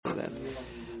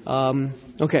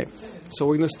Okay, so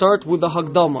we're going to start with the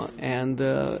Hagdama, and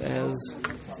as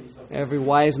every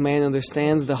wise man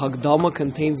understands, the Hagdama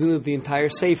contains in it the entire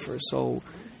Sefer, so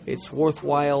it's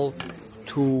worthwhile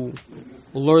to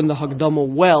learn the Hagdama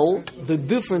well. The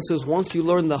difference is once you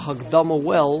learn the Hagdama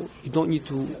well, you don't need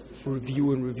to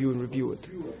review it,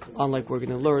 unlike we're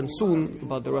going to learn soon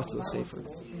about the rest of the Sefer.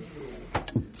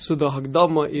 So the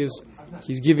Hagdama is,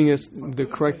 he's giving us the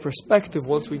correct perspective.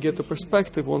 Once we get the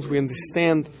perspective, once we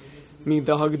understand, I mean,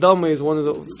 the Hagdama is one of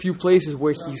the few places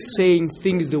where he's saying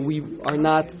things that we are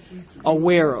not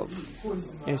aware of.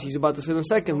 As he's about to say in a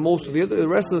second, most of the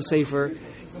rest of the Sefer,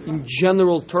 in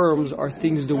general terms, are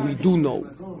things that we do know.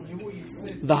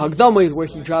 The Hagdama is where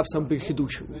he drops some big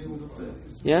chidushim.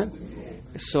 Yeah?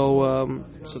 So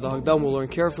the Hagdama will learn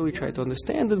carefully, try to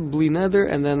understand it, bli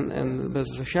neder, and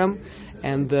Bezos Hashem,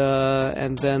 and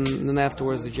then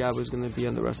afterwards the job is going to be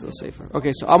on the rest of the Sefer.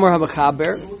 Okay, so Amar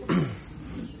HaMachaber,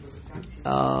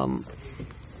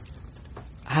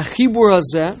 Hachibur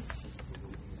hazeh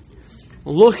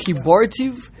lo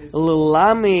chibartiv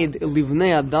lelamed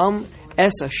livnei adam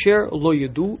es asher lo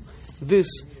yedu. This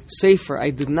Sefer I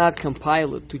did not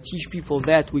compile it to teach people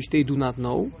that which they do not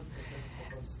know.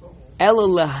 Ela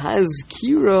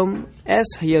lehazkiram es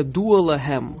hayadua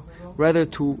lahem, rather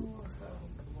to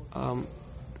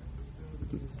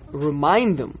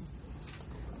remind them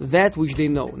that which they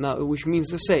know. Now, which means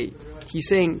to say, he's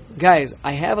saying, guys,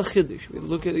 I have a chiddush.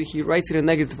 Look at it, he writes it in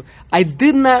negative. I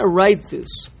did not write this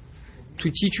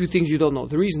to teach you things you don't know.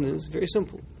 The reason is very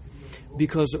simple.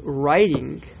 Because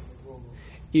writing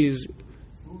is,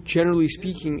 generally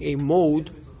speaking, a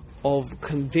mode of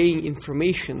conveying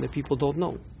information that people don't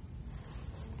know.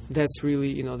 That's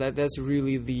really, that's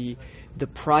really the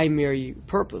primary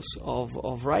purpose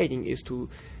of writing, is to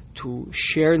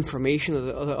share information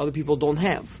that other people don't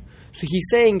have. So he's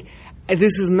saying,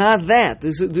 this is not that.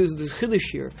 This is the chiddush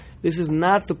here. This is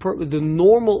not the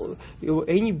normal.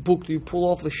 Any book that you pull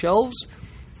off the shelves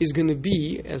is going to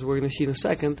be, as we're going to see in a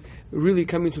second, really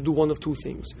coming to do one of two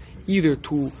things: either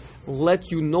to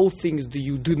let you know things that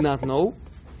you did not know,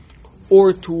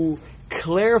 or to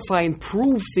clarify and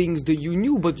prove things that you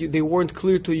knew but they weren't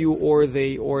clear to you, or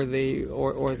they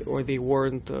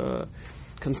weren't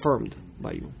confirmed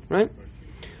by you, right?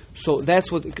 So that's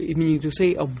what it means to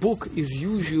say a book is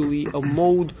usually a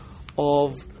mode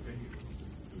of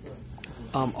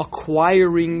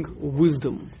acquiring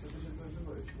wisdom,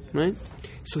 right?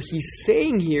 So he's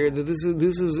saying here that this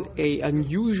is a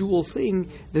unusual thing,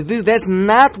 that's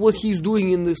not what he's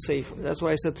doing in this Sefer. That's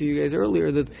why I said to you guys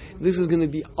earlier that this is going to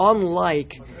be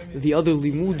unlike the other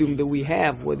limudim that we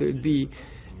have, whether it be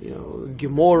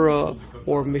Gemara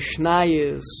or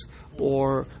Mishnayos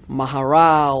or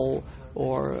Maharal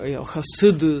or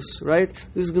Hasidus, right?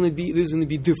 This is going to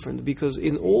be different, because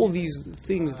in all these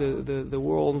things the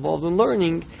we're all involved in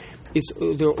learning,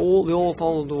 they all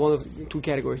fall into one of two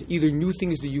categories: either new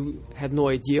things that you had no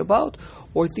idea about,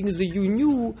 or things that you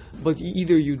knew but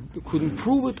either you couldn't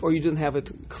prove it or you didn't have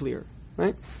it clear,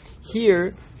 right?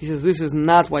 Here he says this is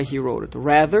not why he wrote it.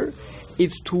 Rather,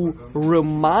 it's to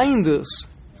remind us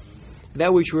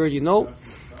that which we already know.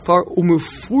 For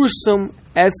umefursam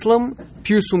etzlam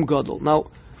pirsum gadol. Now,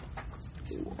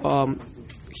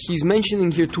 he's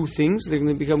mentioning here two things. They're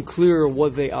going to become clearer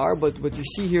what they are, but you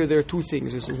see here there are two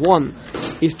things. One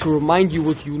is to remind you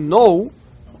what you know.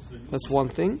 That's one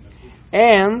thing.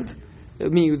 And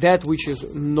that which is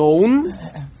known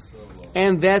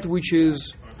and that which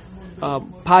is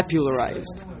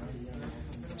popularized.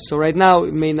 So right now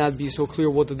it may not be so clear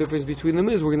what the difference between them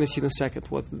is. We're going to see in a second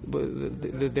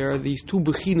there are these two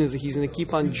bechinas that he's going to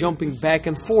keep on jumping back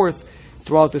and forth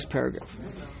throughout this paragraph.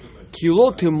 Say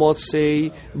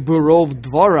berov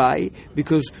dvarai,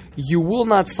 because you will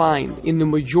not find in the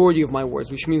majority of my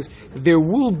words, which means there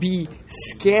will be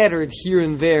scattered here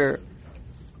and there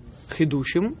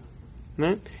chidushim,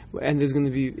 right? And this is going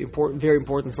to be very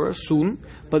important for us soon.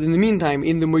 But in the meantime,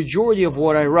 in the majority of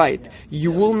what I write,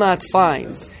 you will not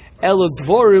find ela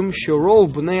dvorim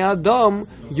sherov bnei adam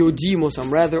yodimosam.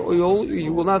 Rather,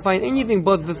 you will not find anything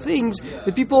but the things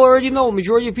that people already know.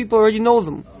 Majority of people already know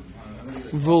them.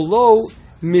 V'lo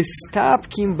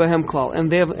mistapkim behem klal,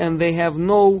 and they have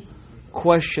no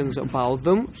questions about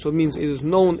them. So it means it is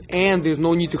known, and there's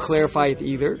no need to clarify it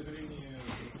either.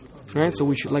 Right? So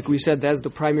which, like we said, that's the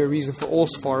primary reason for all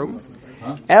Sfarim.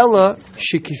 Ella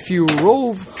shekifiu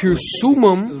rov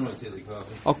pirsumam,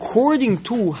 according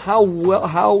to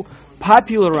how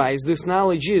popularized this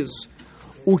knowledge is,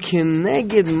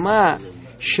 ukeneged ma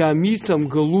shamitam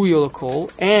galuya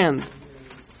lakol, and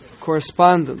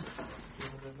correspondent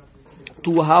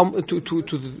to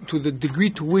the degree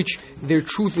to which their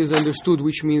truth is understood,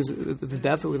 which means the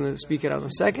depth. We're going to speak it out in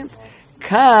a second.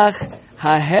 Kach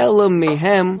hahelem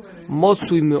mehem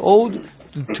motzui meod.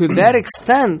 To that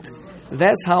extent,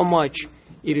 that's how much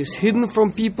it is hidden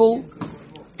from people,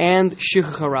 and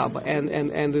shichach rabba,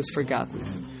 and is forgotten.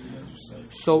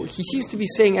 So he seems to be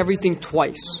saying everything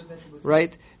twice,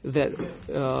 right? That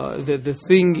the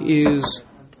thing is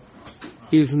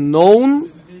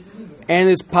known and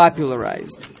is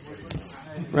popularized,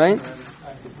 right?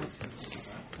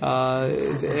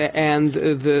 And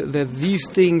that these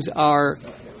things are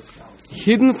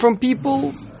hidden from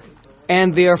people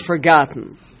and they are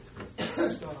forgotten.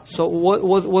 So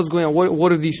what's going on?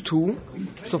 What are these two?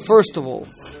 So first of all,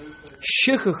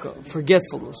 shichacha,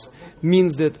 forgetfulness,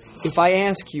 means that if I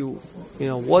ask you,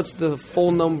 what's the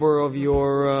phone number of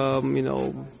your,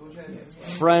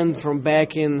 friend from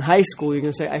back in high school, you're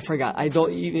going to say, I forgot. I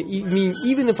don't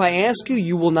even if I ask you,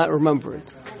 you will not remember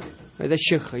it. Right? That's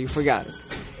shichacha, you forgot it.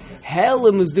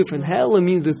 Halem is different. Halem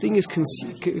means the thing is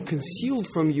concealed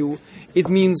from you. It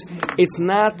means it's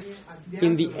not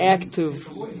in the active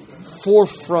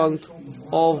forefront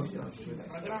of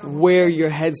where your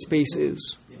headspace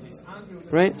is.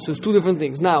 Right? So it's two different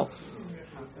things. Now,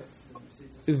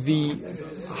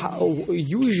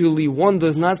 usually one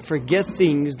does not forget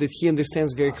things that he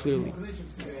understands very clearly.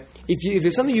 If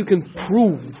there's something you can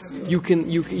prove, you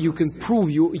can prove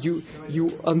you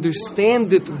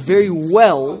understand it very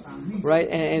well, right?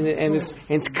 And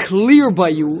it's clear by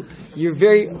you. You're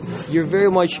very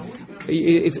much.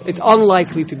 It's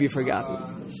unlikely to be forgotten.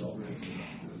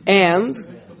 And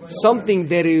something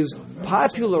that is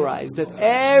popularized, that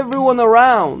everyone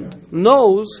around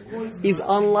knows, is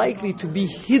unlikely to be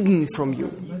hidden from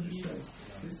you.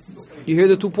 You hear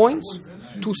the 2 points?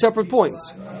 2 separate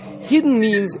points. Hidden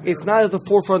means it's not at the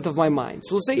forefront of my mind.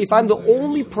 So let's say if I'm the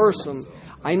only person,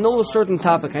 I know a certain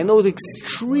topic, I know it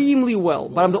extremely well,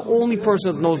 but I'm the only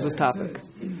person that knows this topic.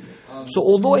 So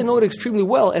although I know it extremely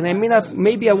well, and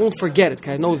maybe I won't forget it,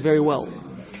 because I know it very well.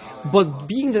 But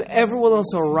being that everyone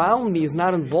else around me is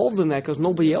not involved in that because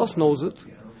nobody else knows it,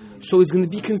 so it's going to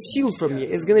be concealed from me.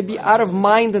 It's going to be out of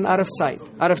mind and out of sight.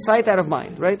 Out of sight, out of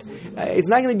mind, right? It's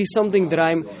not going to be something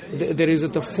that is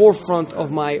at the forefront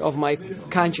of my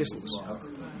consciousness.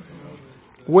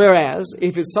 Whereas,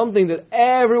 if it's something that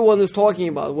everyone is talking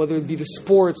about, whether it be the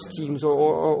sports teams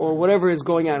or whatever is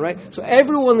going on, right? So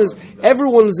everyone is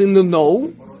in the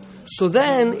know. So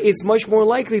then it's much more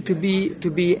likely to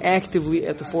be actively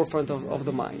at the forefront of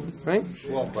the mind, right?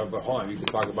 Well, but hold on, you can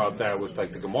talk about that with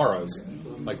like the Gemaras,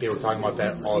 like they were talking about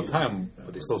that all the time,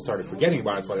 but they still started forgetting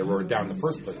about it. That's why they wrote it down in the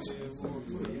first place,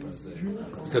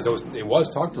 because it was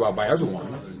talked about by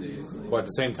everyone, but at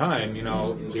the same time,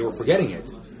 they were forgetting it.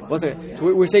 One second.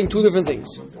 So we're saying two different things.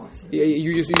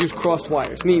 You just crossed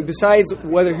wires. I mean, besides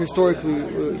whether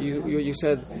historically you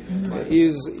said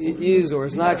is or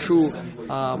is not true,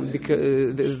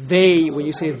 because when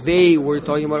you say they, we're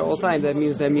talking about it all the time. That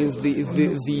means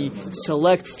the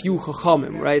select few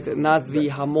chachamim, right? Not the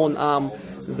hamon am,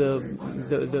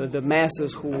 the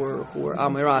masses who were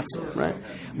amiratzim, right?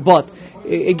 But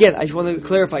again, I just want to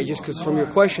clarify, just because from your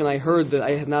question I heard that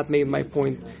I had not made my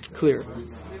point clear.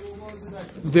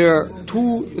 There are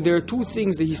two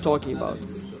things that he's talking about.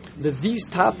 That these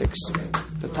topics,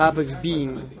 the topics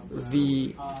being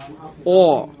the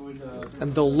awe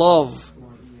and the love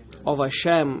of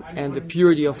Hashem and the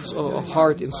purity of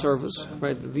heart in service,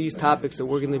 right? These topics that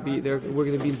we're going to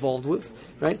be involved with,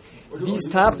 right? These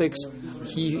topics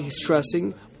he's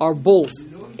stressing are both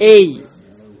a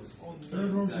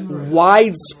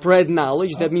widespread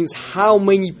knowledge. That means how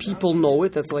many people know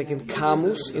it. That's like in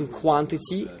kamus, in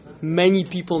quantity. Many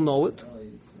people know it.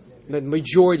 The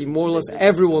majority, more or less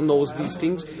everyone knows these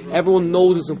things. Everyone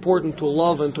knows it's important to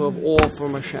love and to have awe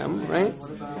from Hashem, right?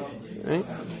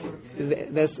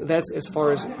 That's as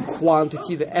far as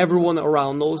quantity, that everyone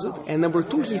around knows it. And number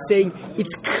two, he's saying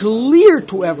it's clear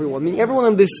to everyone. I mean, everyone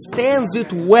understands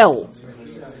it well,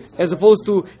 as opposed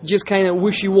to just kind of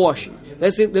wishy-washy.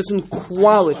 That's in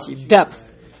quality,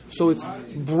 depth. So it's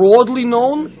broadly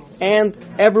known, and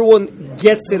everyone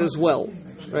gets it as well.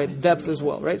 Right, depth as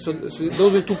well, right? So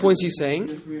those are 2 points he's saying,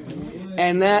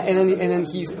 and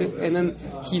then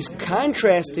he's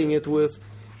contrasting it with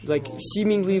like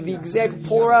seemingly the exact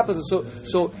polar opposite.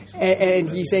 So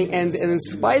he's saying, and in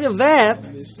spite of that,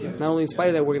 not only in spite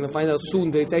of that, we're going to find out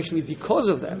soon that it's actually because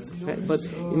of that. Right? But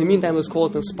in the meantime, let's call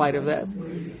it in spite of that.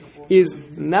 Is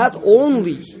not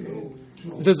only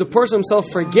does the person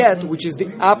himself forget, which is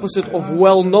the opposite of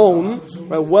well-known,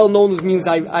 right? Well-known means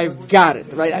I've got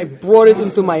it, right? I brought it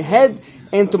into my head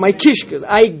and to my kishkas.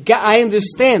 I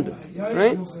understand it,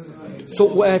 right? So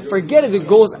when I forget it, it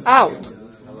goes out.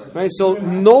 Right? So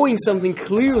knowing something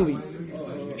clearly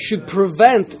should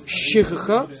prevent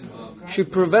shichacha,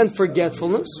 should prevent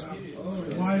forgetfulness.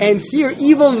 And here,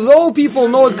 even though people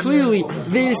know it clearly,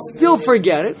 they still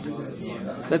forget it.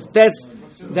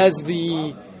 That's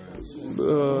the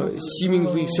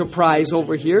seemingly surprise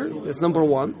over here. That's number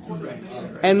one.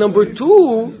 And number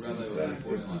two,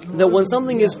 that when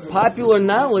something is popular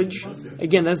knowledge,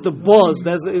 again, that's the buzz.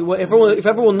 If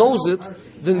everyone knows it,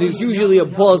 then there's usually a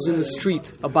buzz in the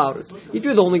street about it. If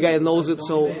you're the only guy that knows it,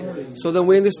 so then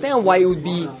we understand why it would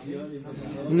be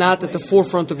not at the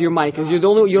forefront of your mind, because you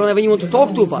don't have anyone to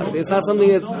talk to about it. It's not something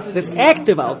that's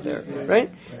active out there, right?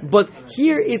 But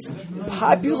here it's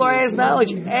popularized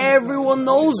knowledge. Everyone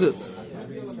knows it,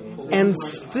 and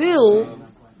still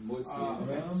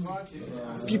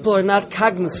people are not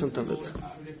cognizant of it.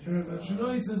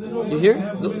 You hear?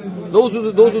 Those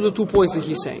are the 2 points that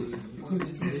he's saying.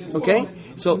 Okay,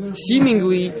 so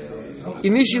seemingly,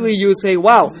 initially you would say,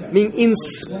 "Wow!" I mean, in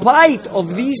spite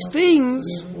of these things.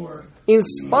 In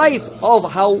spite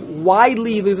of how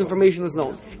widely this information is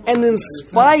known, and in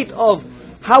spite of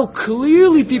how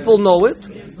clearly people know it,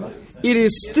 it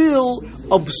is still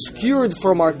obscured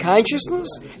from our consciousness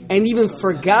and even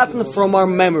forgotten from our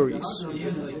memories.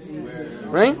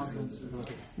 Right?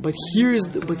 But here's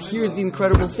the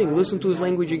incredible thing. Listen to his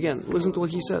language again. Listen to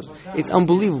what he says. It's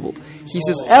unbelievable. He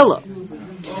says, "Ella,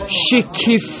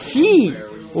 shekifi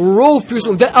rov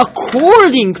pirsum," that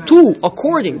according to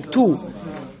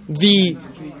the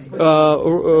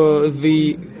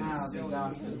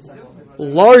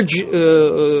large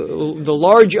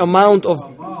amount of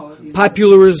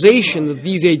popularization that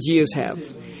these ideas have,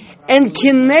 and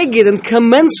keneged and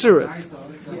commensurate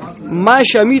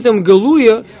mashamitam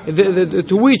galuya,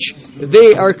 to which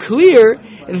they are clear,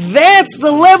 that's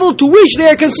the level to which they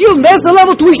are concealed. That's the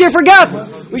level to which they are forgotten.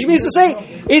 Which means to say,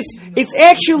 it's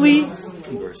actually.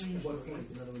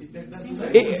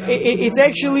 It's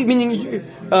actually meaning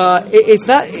it's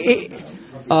not.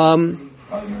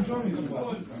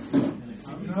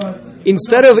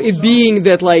 Instead of it being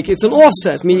that like it's an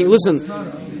offset, meaning listen,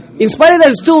 in spite of that,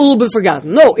 it's still a little bit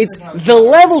forgotten. No, it's the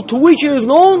level to which it is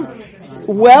known.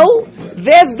 Well,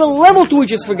 that's the level to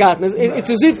which it's forgotten. It's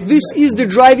as if this is the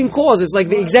driving cause. It's like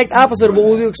the exact opposite of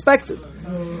what we expected.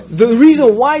 The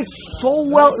reason why it's so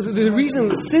well,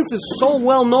 since it's so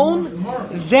well known,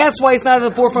 that's why it's not at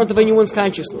the forefront of anyone's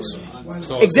consciousness.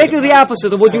 So exactly the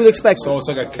opposite of what you would expect. So it's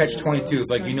like a catch-22. It's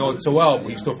like you know it so well, but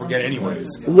you still forget it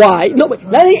anyways. Why? No, but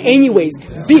not anyways.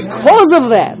 Because of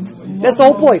that. That's the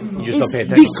whole point. You just don't pay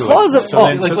attention because to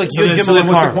it. Like you and Jim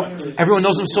Lamar. Everyone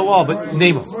knows him so well, but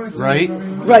name him, right?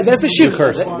 Right, that's the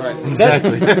shikha. Right.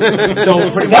 Exactly. So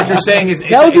pretty much you're saying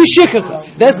that would be shikha.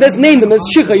 That's name them.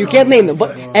 That's shikha. You can't name them.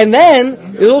 And then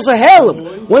it's also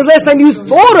helam. When's the last time you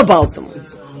thought about them?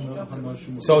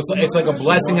 So it's like a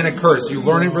blessing and a curse. You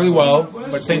learn it really well, but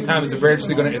at the same time, it's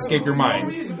eventually going to escape your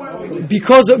mind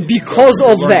because of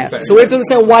that. So we have to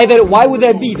understand why would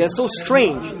that be? That's so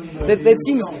strange. That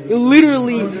seems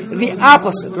literally the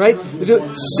opposite, right?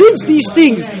 Since these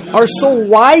things are so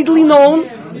widely known,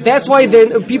 that's why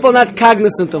people are not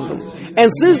cognizant of them.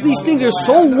 And since these things are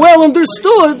so well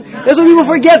understood, that's why people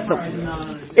forget them.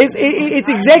 It's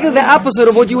exactly the opposite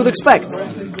of what you would expect.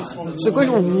 So the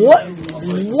question,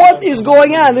 what is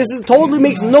going on? This totally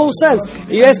makes no sense.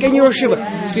 You ask any yeshiva,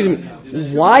 excuse me,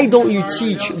 why don't you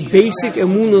teach basic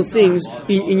emunah things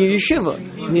in your yeshiva?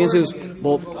 And he says,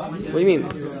 well, what do you mean?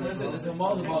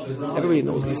 Everybody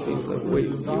knows these things. Like, wait,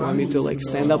 you want me to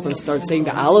stand up and start saying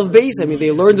the aleph base? I mean,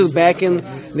 they learned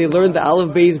the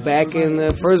aleph base back in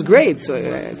first grade. So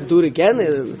I have to do it again.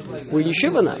 We're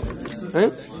yeshiva now,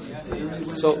 right?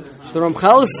 So the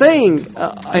Ramchal is saying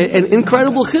an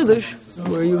incredible chiddush.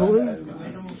 Where are you holding?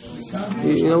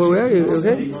 You know where we are?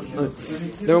 Okay.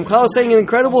 The Ramchal is saying an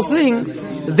incredible thing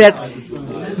that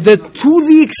to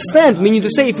the extent, meaning to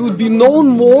say, if it would be known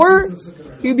more,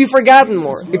 it would be forgotten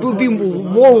more. If it would be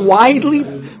more widely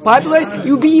popularized,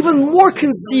 it would be even more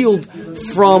concealed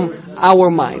from our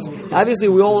minds. Obviously,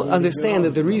 we all understand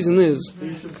that the reason is,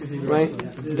 right,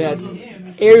 that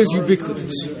air is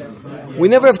ubiquitous. We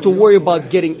never have to worry about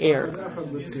getting air.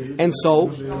 And so,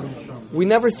 we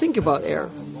never think about air.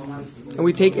 And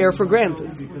we take air for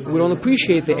granted. We don't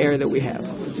appreciate the air that we have.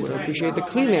 We don't appreciate the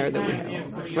clean air that we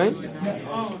have. Right?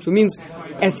 So it means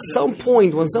at some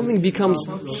point when something becomes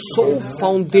so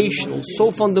foundational,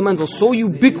 so fundamental, so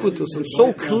ubiquitous, and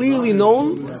so clearly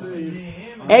known,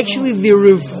 actually the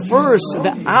reverse,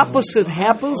 the opposite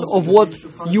happens of what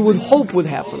you would hope would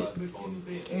happen.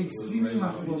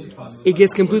 It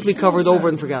gets completely covered over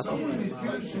and forgotten.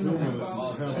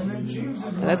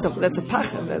 That's a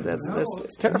pachad.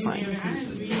 That's terrifying.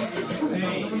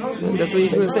 And that's what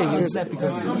he's going to say. Is that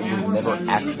because it was never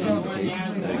actually the case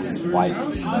that it was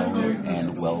widely known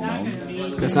and well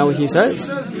known? That's not what he says.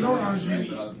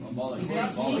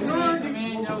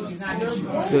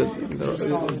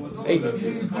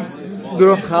 The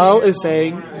Ramchal is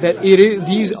saying that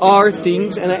these are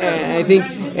things, and I think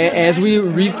as we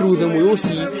read through them, we will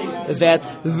see that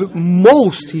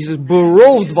he says,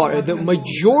 the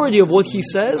majority of what he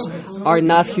says are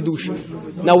not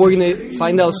Chidushim. Now we're going to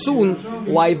find out soon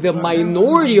why the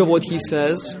minority of what he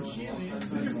says,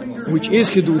 which is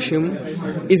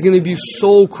Chidushim, is going to be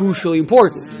so crucially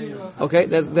important. Okay,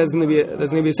 that's going to be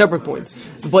a separate point.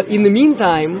 But in the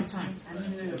meantime,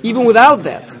 even without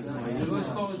that,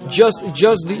 just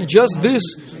this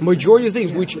majority of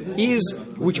things, which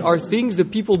are things that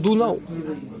people do know.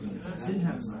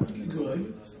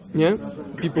 Yeah,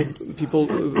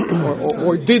 people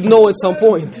or did know at some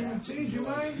point,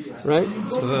 right?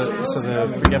 So the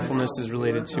forgetfulness is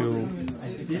related to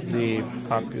the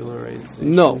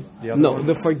popularization. No.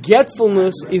 The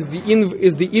forgetfulness is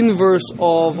the inverse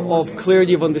of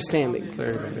clarity of understanding.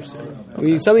 Clarity of understanding. I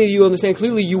mean, something you understand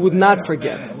clearly, you would not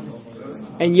forget.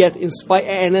 And yet, and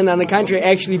then on the contrary,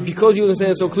 actually, because you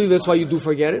understand it so clearly, that's why you do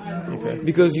forget it. Okay.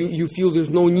 Because you feel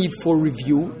there's no need for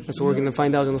review. That's what we're going to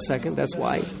find out in a second. That's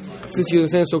why. Since you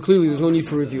understand it so clearly, there's no need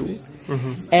for review.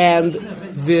 Mm-hmm. And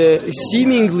the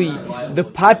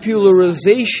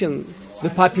popularization, the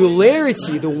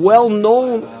popularity,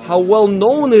 how well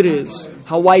known it is,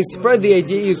 how widespread the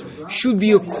idea is, should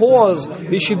be a cause.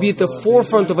 They should be at the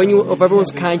forefront of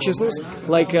everyone's consciousness.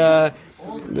 Like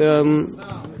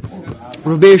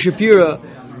Rabbi Shapira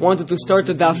wanted to start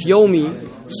a Daf Yomi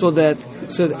so that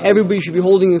everybody should be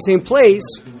holding in the same place,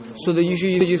 so that you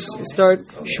should just start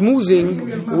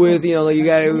schmoozing with, like you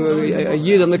got a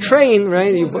yid on the train,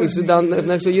 right? You sit down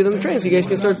next to a yid on the train, so you guys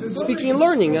can start speaking and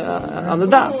learning on the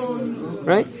Daf,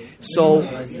 right? So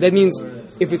that means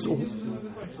if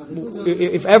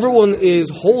everyone is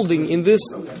holding in this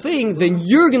thing, then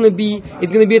it's going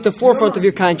to be at the forefront of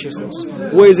your consciousness.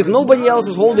 Whereas if nobody else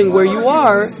is holding where you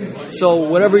are, so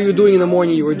whatever you're doing in the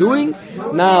morning you were doing,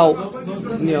 now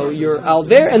you're out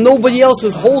there, and nobody else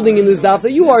was holding in this daf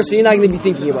that you are, so you're not going to be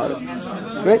thinking about it.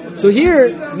 Right? So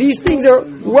here, these things are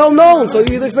well known, so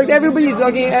you'd expect everybody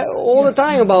talking all the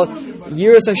time about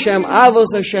Yiras Hashem,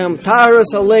 Avos Hashem,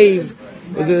 Taharas Halev,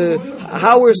 the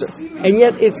Howers, and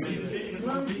yet it's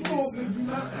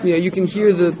you can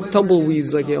hear the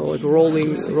tumbleweeds like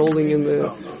rolling in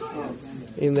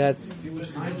that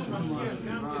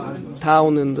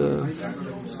town in the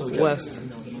west.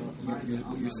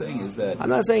 What you're saying is that I'm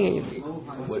not saying anything.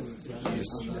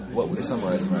 What we're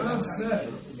summarizing right now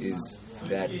is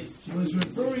that it's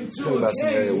talking about a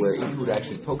scenario where if you would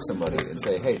actually poke somebody and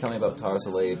say, "Hey, tell me about Taharas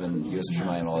Halev and Yiras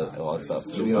Shamayim and all that stuff,"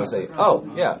 so you know, say, "Oh,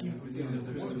 yeah."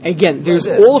 Again, there's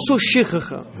also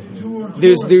shichacha.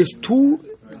 There's two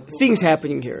things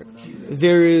happening here.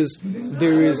 There is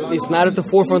it's not at the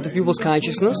forefront of people's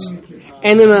consciousness,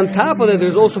 and then on top of that,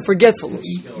 there's also forgetfulness.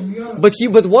 But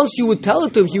once you would tell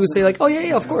it to him, he would say like, "Oh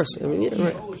yeah, of course." I mean, yeah,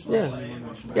 right, yeah.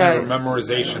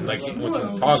 Memorization, like when you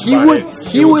talk he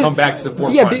would come back to the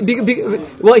forefront. Yeah,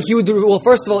 he would. Well,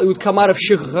 first of all, it would come out of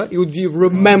shichacha. It would be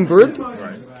remembered,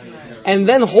 right. And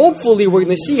then hopefully we're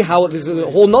going to see how there's a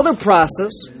whole other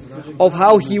process of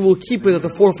how he will keep it at the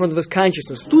forefront of his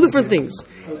consciousness. Two different things.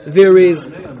 There is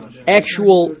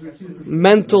actual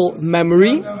mental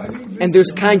memory, and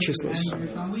there's consciousness,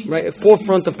 right?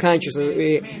 Forefront of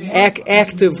consciousness,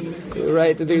 active,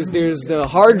 right? There's the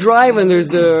hard drive, and there's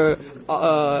the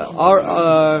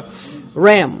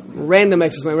RAM, random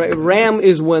access memory. Right? RAM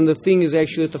is when the thing is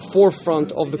actually at the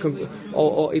forefront of the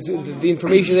the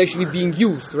information is actually being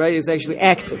used, right? It's actually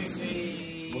active.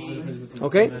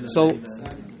 Okay, so.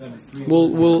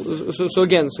 So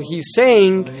again, so he's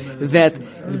saying that,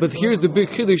 but here's the big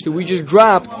chiddush that we just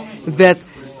dropped, that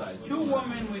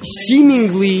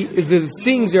seemingly the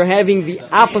things are having the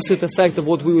opposite effect of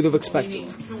what we would have expected,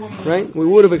 right? We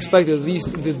would have expected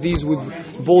that these would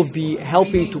both be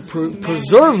helping to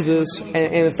preserve this, and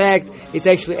in fact, it's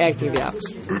actually acting the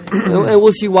opposite. And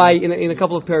we'll see why in a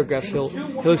couple of paragraphs. He'll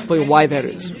explain why that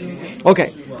is.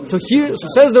 Okay, so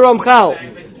says the Ramchal,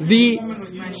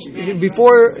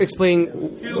 before explaining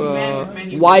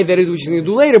why that is, which he's going to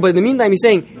do later, but in the meantime he's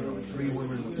saying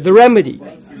the remedy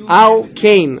al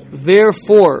kain,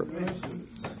 therefore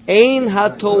ein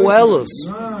hatoelus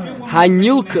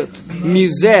hanilkat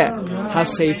mizeh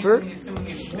hasefer,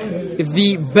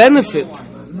 the benefit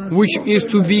which is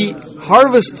to be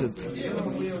harvested,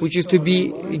 which is to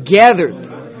be gathered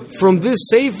from this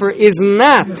sefer, is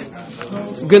not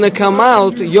gonna come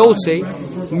out Yotze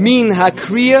min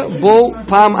hakriya bo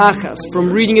pam achas,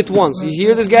 from reading it once. You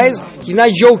hear this, guys? He's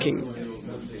not joking.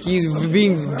 He's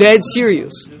being dead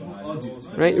serious.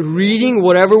 Right? Reading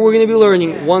whatever we're going to be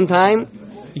learning one time,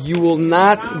 you will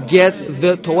not get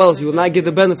the toels, you will not get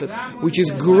the benefit. Which is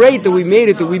great that we made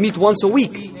it, that we meet once a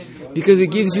week. Because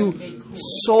it gives you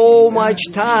so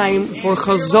much time for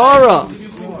Chazara.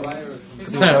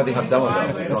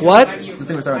 What? The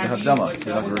thing we start with the Hakdama, you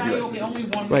don't have to review it.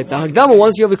 Right, the Hakdama,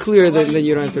 once you have it clear, then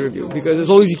you don't have to review. Because as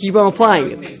long as you keep on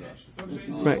applying it.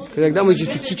 Right, because the Hakdama is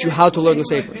just to teach you how to learn the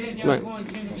Sefer. Right.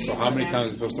 So how many times are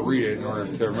you supposed to read it in order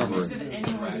to remember it?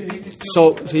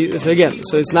 So again,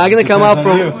 so it's not going to come out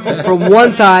from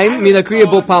one time, Minakriya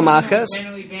bo pamachas,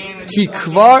 ki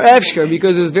kvar efshkar,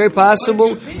 because it's very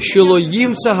possible, shelo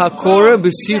yimtza hakora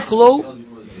besichlo,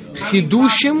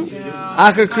 chidushim,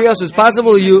 achar kriya. So it's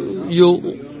possible you'll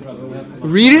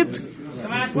read it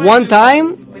one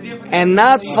time and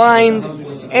not find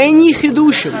any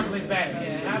chidushim.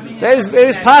 That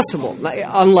is possible.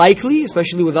 Unlikely,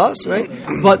 especially with us, right?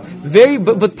 But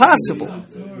possible.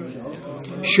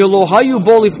 Shelo hayu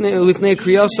bo lifnei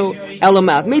kriyaso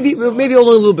elamat. Maybe only a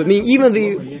little bit. Meaning even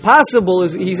the possible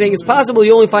is, he's saying it's possible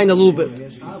you only find a little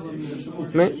bit.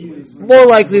 Right? More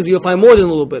likely is you'll find more than a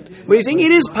little bit. But he's saying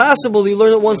it is possible you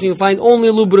learn it once and you'll find only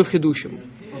a little bit of chidushim.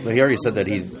 But he already said that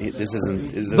this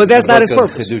isn't. But that's not his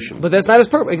purpose. Chidushim. But that's not his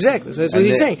purpose. Exactly. So that's what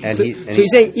he's saying. So he's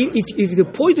saying if the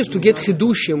point is to get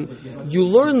chidushim, you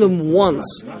learn them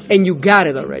once and you got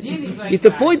it already. If the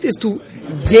point is to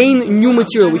gain new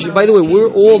material, which is, by the way,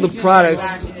 we're all the products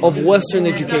of Western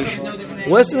education.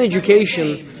 Western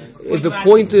education, the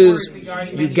point is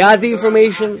you got the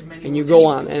information and you go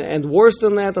on. And worse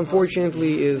than that,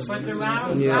 unfortunately, is,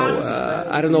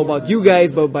 I don't know about you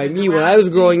guys, but by me, when I was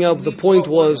growing up, the point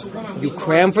was you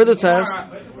cram for the test,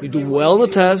 you do well in the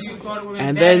test,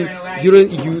 and then you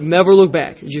never look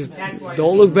back. You just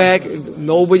don't look back.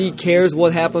 Nobody cares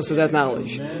what happens to that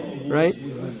knowledge, right?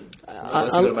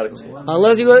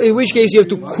 Unless you go, in which case you have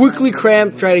to quickly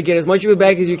cram, try to get as much of it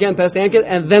back as you can past the Anket,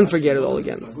 and then forget it all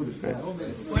again. Right?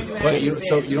 But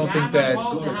so you don't think that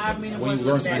when you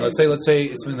learn something, let's say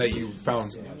it's something that you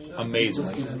found amazing,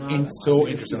 so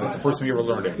interesting, like the first time you ever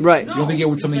learned it. Right. You don't think it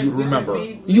was something you'd remember?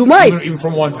 You might. Even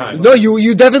from one time. No,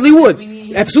 you definitely would.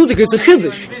 Absolutely, because it's a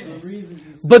chiddush.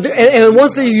 But and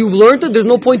once that you've learned it, there's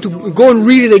no point to go and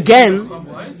read it again,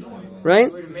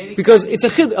 right? Because it's a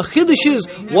chiddush. A chiddush is,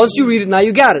 once you read it, now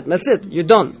you got it. That's it. You're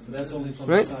done.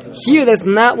 Right? Here, that's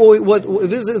not what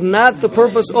this is not the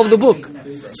purpose of the book.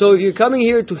 So if you're coming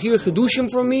here to hear chidushim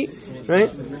from me,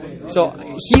 right? So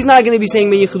he's not going to be saying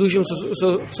many chidushim.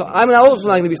 So I'm also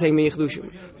not going to be saying many chidushim.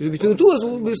 Between the two of us,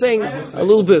 we'll be saying a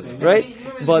little bit, right?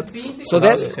 But so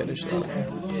that's.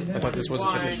 I thought this was a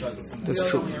chiddush. That's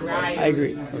true. I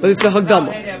agree. But it's the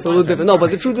Hagdama. It's a little different. No,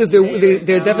 but the truth is there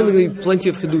are definitely plenty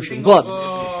of chidushim. But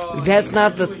that's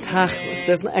not the tachlis.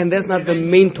 That's not the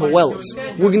main toelos.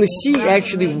 We're going to see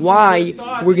actually why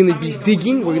we're going to be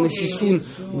digging. We're going to see soon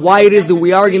why it is that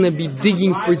we are going to be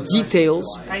digging for details.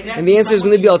 And the answer is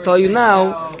going to be, I'll tell you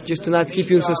now, just to not keep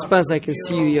you in suspense. I can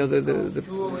see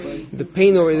the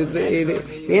pain, or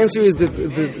the answer is that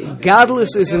the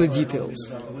godless is in the details.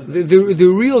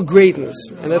 The real greatness,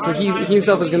 and that's what he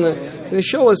himself is going to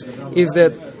show us, is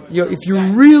that if you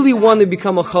really want to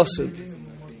become a chassid,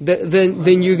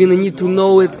 then you're going to need to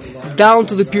know it down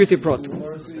to the Pirtei Pratim,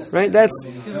 right?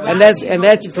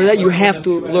 For that you have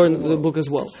to learn the book as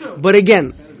well. But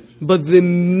again, the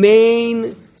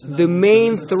main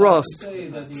thrust,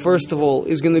 first of all,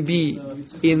 is going to be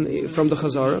from the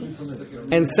Chazara,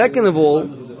 and second of all,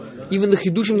 even the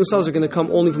chidushim themselves are going to come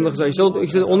only from the Chazara. So he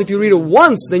said only if you read it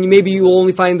once, then maybe you will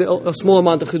only find a small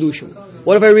amount of chidushim.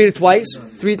 What if I read it twice,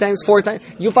 3 times, 4 times?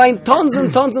 You find tons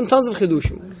and tons and tons of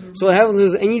chidushim. So what happens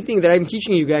is anything that I'm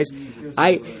teaching you guys,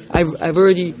 I've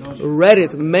already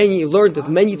learned it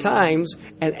many times,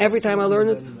 and every time I learn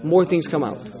it, more things come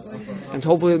out. And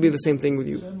hopefully it'll be the same thing with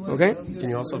you. Okay? Can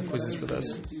you also have quizzes for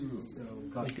this?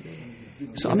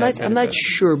 So I'm not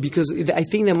sure, because I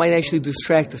think that might actually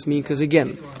distract us. Because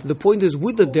again, the point is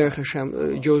with the Derech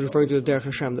Hashem, Joe's referring to the Derech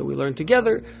Hashem that we learned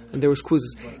together, and there was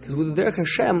quizzes. Because with the Derech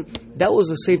Hashem, that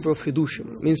was a sefer of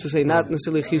chidushim. Means to say, not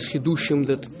necessarily his chidushim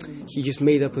that he just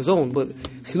made up his own, but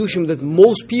chidushim that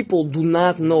most people do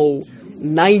not know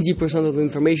 90% of the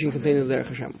information contained in the Derech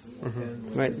Hashem.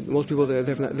 Mm-hmm. Right? Most people that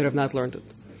have not learned it.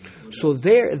 So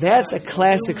that's a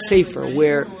classic sefer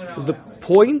where the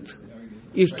point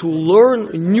is to learn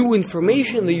new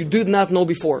information that you did not know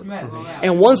before.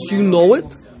 And once you know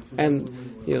it, and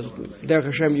Derech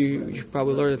Hashem, you should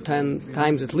probably learn it 10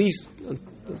 times at least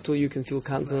until you can feel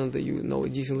confident that you know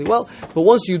it decently well. But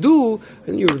once you do,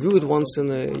 and you review it once in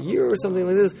a year or something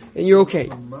like this, and you're okay,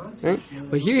 right?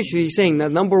 But here he's saying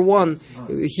that number one,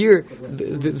 here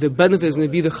the benefit is going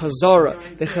to be the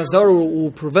chazara. The chazara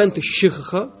will prevent the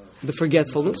shichacha, the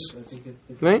forgetfulness,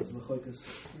 right?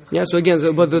 Yeah. So again,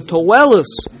 but the toelus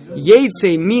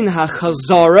yetze min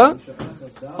ha-chazara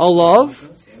alav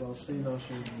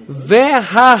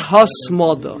veha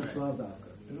hasmada.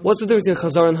 What's the difference in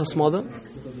chazara and hasmada?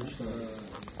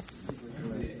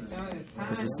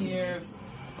 Persistence.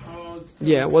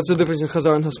 Yeah. What's the difference in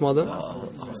chazara and hasmada?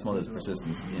 Hasmada is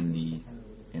persistence in the.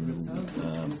 I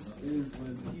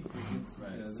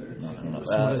don't know.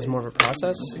 So it's more of a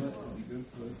process.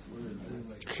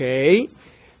 Okay.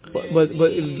 But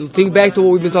think back to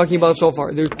what we've been talking about so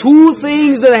far. There are two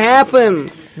things that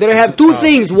happen. There have two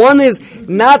things. One is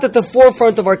not at the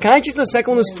forefront of our consciousness.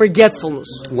 Second one is forgetfulness.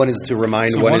 One is to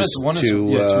remind. So one to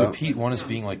to repeat. One is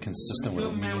being like consistent with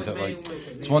it, meaning that like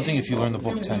it's one thing if you learn the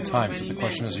book 10 times. But the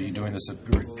question is, are you doing this at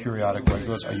periodic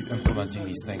regulars? Are you implementing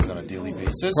these things on a daily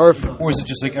basis? Perfect. Or is it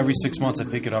just like every 6 months I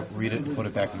pick it up, read it, and put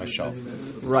it back on my shelf?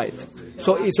 Right.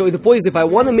 So the point is, if I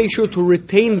want to make sure to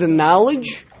retain the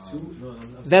knowledge,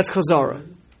 that's chazara.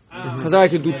 Chazara, I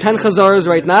could do 10 chazaras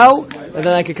right now, and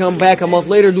then I could come back a month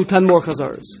later, do 10 more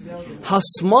chazaras.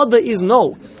 Hasmada is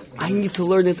no. I need to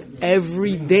learn it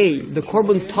every day. The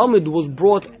Korban Tamid was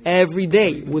brought every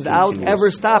day, without ever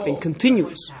stopping,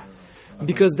 continuous.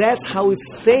 Because that's how it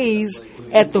stays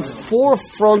at the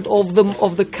forefront of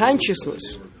the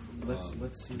consciousness.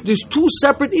 There's two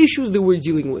separate issues that we're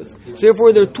dealing with. So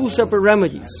therefore, there are two separate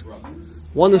remedies.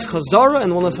 One is chazara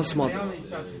and one is hasmada.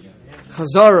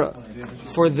 Chazara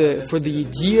for the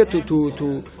idea to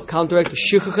counteract the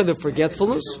shichacha, the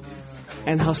forgetfulness,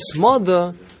 and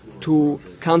hasmada to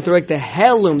counteract the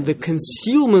helam, the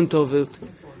concealment of it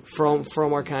from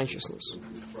our consciousness.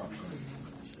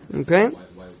 Okay?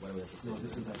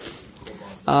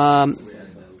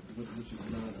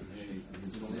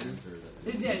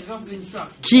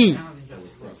 Ki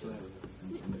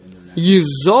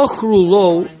yizochru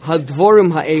lo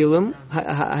hadvorim ha'ele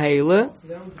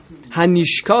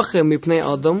hanishkache mipnei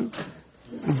adam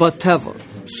bateva.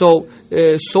 So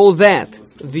that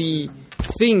the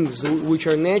things which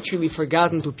are naturally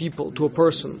forgotten to people, to a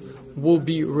person, will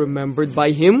be remembered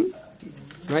by him.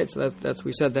 Right? So that's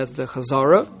we said that's the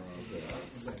chazara.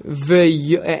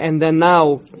 And then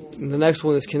now the next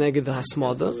one is connected to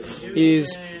hasmada.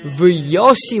 Is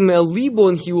v'yosim el libo,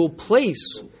 and he will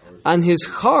place on his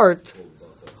heart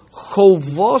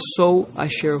chovaso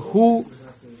asher hu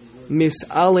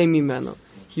mis'ale mimena.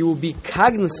 He will be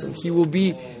cognizant. He will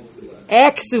be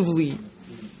actively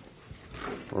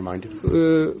reminded,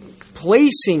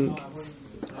 placing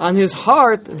on his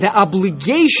heart the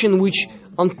obligation which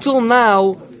until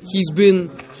now he's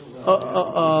been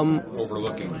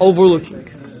overlooking.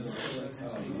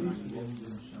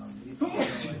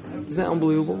 Isn't that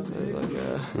unbelievable? Like,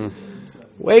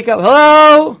 wake up,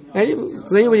 hello!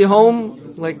 Is anybody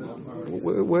home? Like,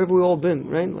 where have we all been,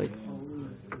 right? Like,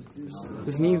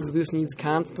 this needs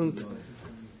constant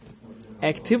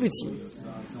activity.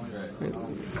 Right?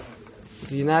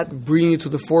 If you're not bringing it to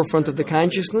the forefront of the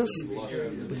consciousness,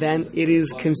 then it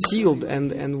is concealed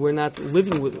and we're not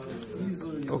living with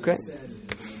it. Okay?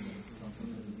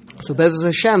 So Bezos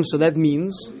Hashem, so that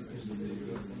means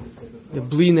the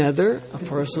Bli Neder, a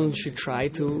person should try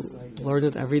to learn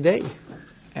it every day,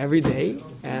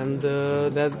 and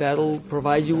that'll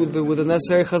provide you with the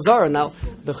necessary chazara. Now,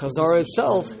 the chazara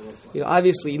itself,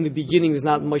 obviously in the beginning there's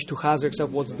not much to chazar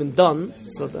except what's been done,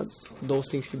 so that those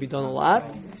things can be done a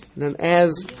lot. And then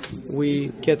as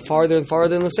we get farther and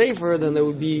farther in the sefer, then it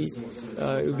would be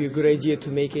a good idea to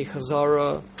make a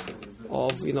chazara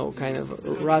of kind of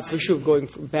ratz v'shuv, going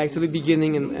back to the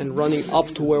beginning and running up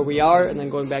to where we are, and then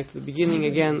going back to the beginning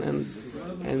again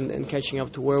and catching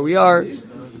up to where we are.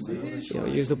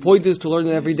 The point is to learn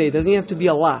it every day. It doesn't have to be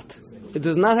a lot. It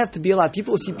does not have to be a lot.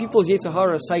 People's Yetzer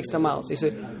Hara psychs them out. They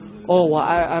say, "Oh, well,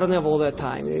 I don't have all that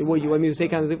time. What, you want me to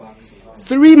take on the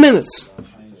 3 minutes?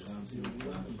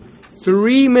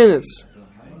 3 minutes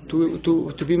to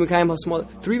be Mekayim Hasmada.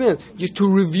 3 minutes just to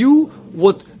review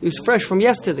what is fresh from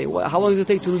yesterday. How long does it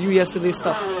take to review yesterday's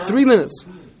stuff? 3 minutes.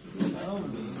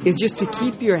 It's just to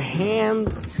keep your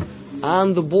hand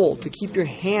on the ball, to keep your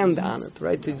hand on it,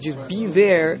 right? To just be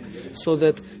there, so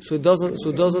you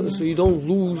don't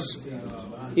lose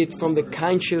it from the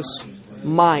conscious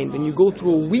mind. And you go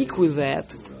through a week with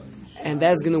that, and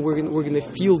we're gonna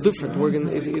feel different.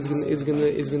 It's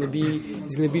gonna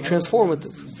be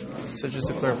transformative. So just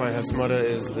to clarify, hasmada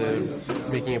is the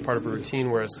making it part of a routine,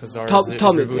 whereas chazara is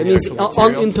Tamid. It means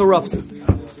uninterrupted.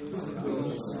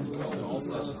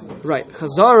 Right.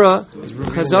 Chazara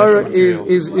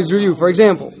is review. For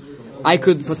example, I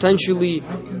could potentially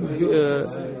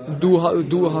do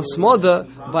a hasmada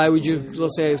by we just,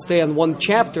 let's say, stay on one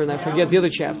chapter and I forget the other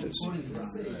chapters.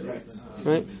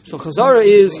 Right? So Chazara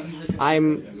is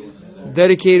I'm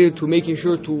dedicated to making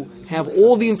sure to have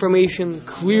all the information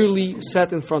clearly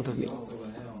set in front of me.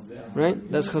 Right?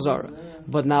 That's Chazara.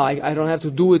 But now I don't have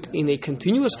to do it in a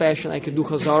continuous fashion. I can do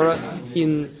Chazara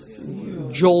in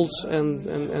jolts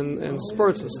and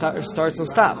spurts and starts and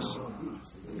stops.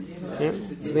 Yeah?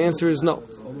 So the answer is no.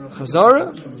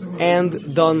 Chazara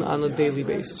and done on a daily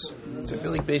basis. So I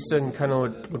feel like based on kind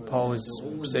of what Paul was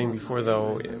saying before,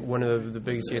 though, one of the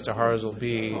biggest Yetzer Haras will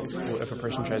be, if a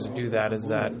person tries to do that, is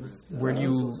that where do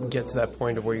you get to that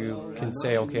point of where you can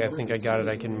say, okay, I think I got it,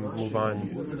 I can move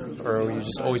on, or are you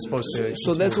just always supposed to?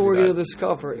 So that's what we're going to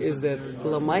discover, is that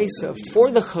Lamaisa, for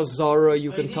the Chazara,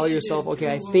 you can tell yourself,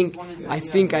 okay, I think I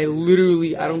don't think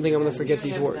I'm going to forget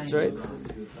these words, right?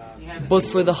 But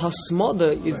for the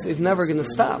hasmada, it's never going to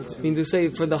stop. I mean, to say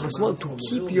for the hasmada, to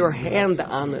keep your hand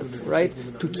on it, right?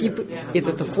 To keep it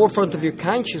at the forefront of your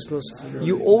consciousness,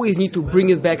 you always need to bring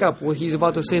it back up. What he's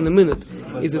about to say in a minute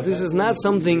is that this is not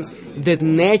something that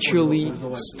naturally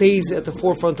stays at the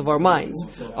forefront of our minds.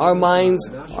 Our minds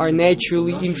are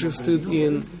naturally interested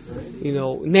in,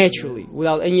 naturally,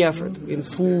 without any effort, in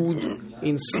food,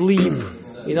 in sleep,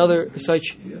 in other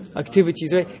such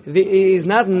activities, right? It is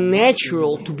not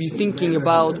natural to be thinking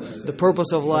about the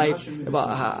purpose of life,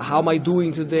 about how am I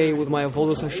doing today with my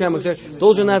avodas Hashem, etc.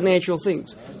 Those are not natural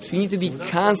things. So you need to be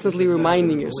constantly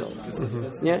reminding yourself.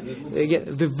 Mm-hmm. Yeah, again,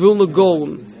 the Vilna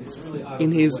Gaon,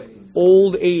 in his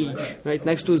old age, right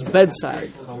next to his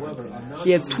bedside, he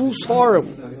had 2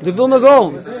 Sfarim. The Vilna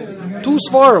Gaon, 2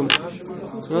 Sfarim.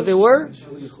 You know what they were?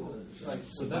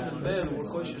 So the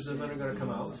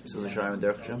Sharm and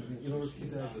Derech Hashem?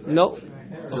 No.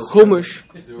 Chumash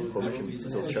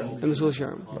and the Sul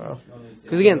Sharm.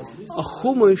 Because again, a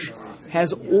Chumash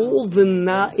has all the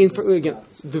again,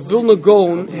 the Vilna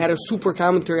Gaon had a super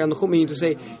commentary on the Chumash, meaning to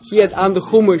say he had on the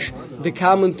Chumash the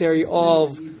commentary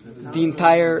of the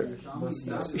entire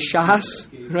Shas,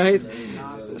 right?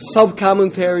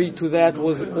 Sub-commentary to that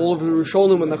was all of the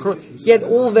Rishonim and the Chronim. He had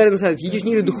all of that inside. He just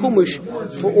needed the Chumash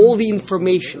for all the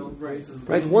information,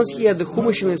 right? Once he had the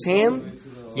Chumash in his hand,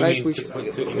 you right?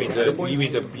 You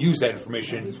mean to use that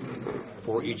information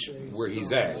for each where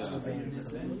he's at,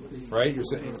 right? You're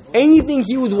saying anything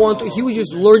he would want to, he was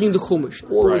just learning the Chumash,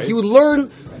 or right. He would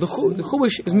learn the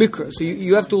Chumash is Mikra, so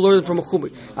you have to learn it from a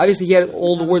Chumash. Obviously, he had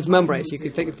all the words memorized. He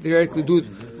could theoretically do it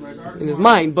in his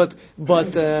mind, but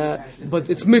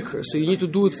it's mikra, so you need to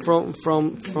do it from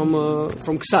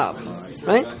Ksav,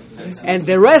 right? And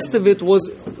the rest of it was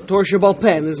Torah Shebal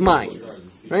Peh in his mind,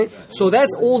 right? So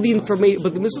that's all the information.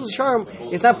 But the Mesillas Yesharim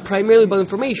is not primarily about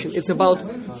information. It's about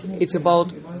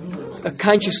a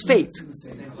conscious state.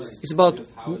 It's about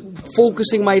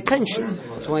focusing my attention.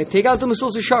 So when I take out the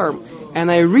Mesillas Yesharim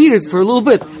and I read it for a little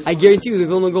bit, I guarantee you the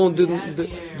Vilna Gaon did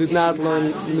not learn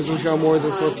the Mesillas Yesharim more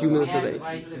than for a few minutes a day.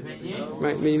 Right?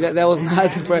 I mean, that was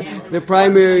not the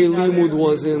primary limud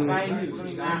was in.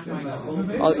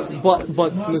 But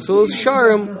Mesillas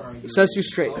Yesharim sets you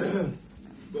straight.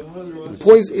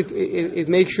 Points it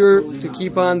makes sure to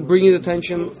keep on bringing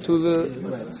attention to the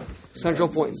central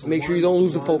point. Make sure you don't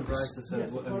lose the focus.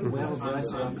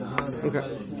 Okay.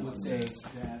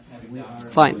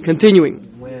 Fine. Continuing.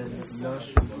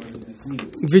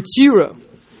 V'tira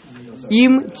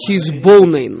im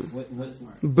tizbonein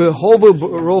behove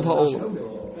rov ha'olam.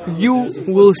 You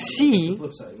will see,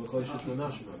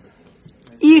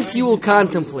 if you will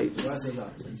contemplate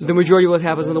the majority of what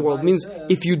happens in the world. Means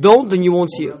if you don't, then you won't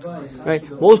see it. Right?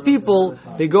 Most people,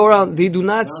 they go around, they do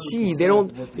not see. They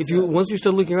don't. Once you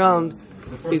start looking around,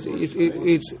 it's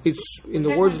in the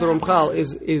words of the Ramchal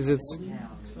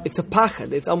it's a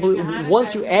pachad. It's unbelievable.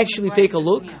 Once you actually take a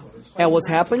look at what's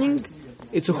happening,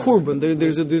 it's a churban.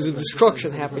 There's a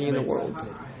destruction happening in the world.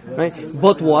 Right?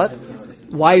 But what?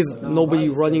 Why is nobody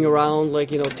running around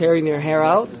tearing their hair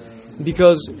out?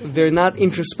 Because they're not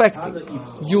introspecting.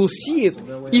 You'll see it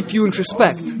if you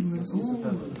introspect.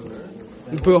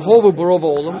 Behova Barova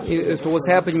Olam, as to what's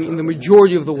happening in the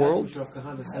majority of the world.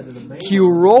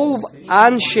 Kirov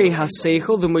Anshe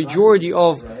Haseichel, the majority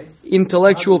of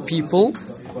intellectual people.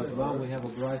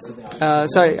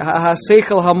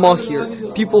 Haseichel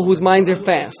Hamachir, people whose minds are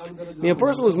fast. I mean, a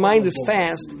person whose mind is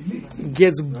fast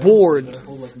gets bored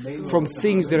from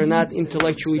things that are not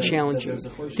intellectually challenging,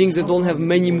 things that don't have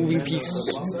many moving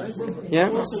pieces.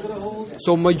 Yeah?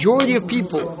 So majority of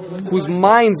people whose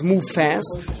minds move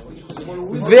fast,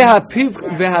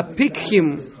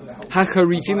 vehapikchim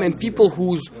hacharifim, and people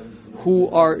whose who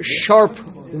are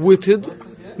sharp-witted,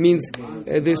 means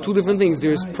there's two different things.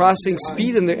 There's processing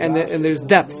speed and there's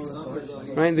depth.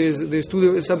 Right? There's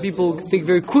two. Some people think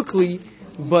very quickly,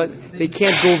 but they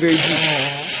can't go very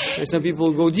deep. And some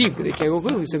people go deep, but they can't go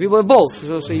quickly. Some people are both.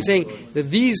 So he's saying that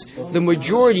the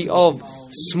majority of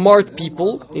smart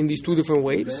people in these two different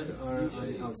ways,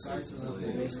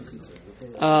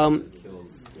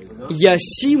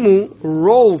 Yasimu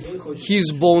rov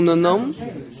hizbonanam,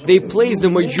 they place the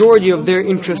majority of their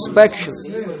introspection,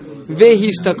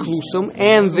 vehistaklusam,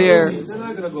 and their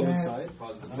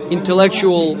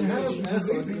intellectual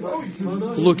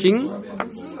looking,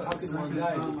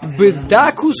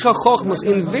 bedakus hachochmas,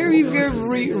 in very,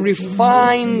 very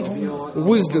refined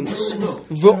wisdoms,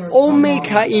 ve'omek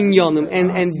ha'inyanim,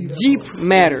 and deep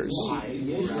matters.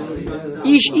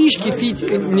 Ish kifit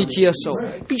nitiyaso.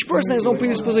 Each person has his own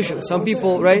predisposition. Some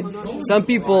people, right? Some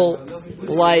people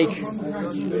like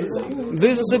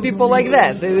this, and some people like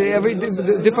that.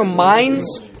 The different minds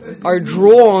are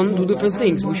drawn to different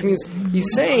things, which means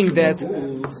he's saying that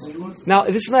now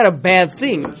this is not a bad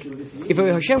thing. If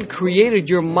Hashem created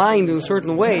your mind in a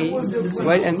certain way,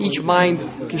 right, and each mind,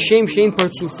 kishem shein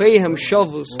partzufeihem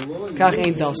shavus, kach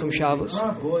ein dalsum shavus,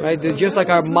 right? Just like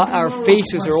our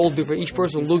faces are all different, each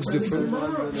person looks different.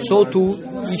 So too,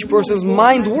 each person's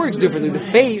mind works differently. The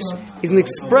face is an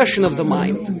expression of the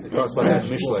mind. It talks about that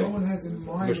in Mishlei.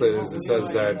 Mishlei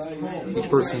says that each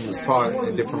person is taught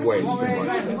in different ways.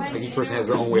 Like each person has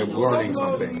their own way of learning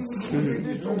something.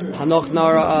 Hanoch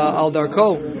nar al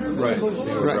darko. Right.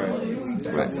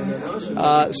 Right.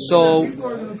 So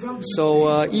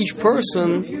each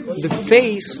person, the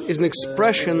face is an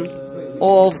expression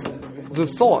of the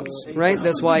thoughts, right?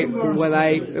 That's why when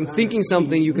I am thinking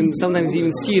something, you can sometimes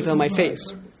even see it on my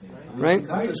face, right?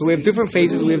 So we have different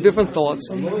faces, we have different thoughts,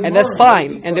 and that's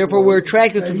fine. And therefore, we're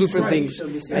attracted to different things.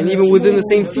 And even within the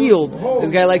same field,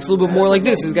 this guy likes a little bit more like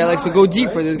this. This guy likes to go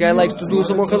deeper. This guy likes to do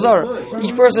some more chazara.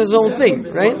 Each person has his own thing,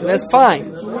 right? That's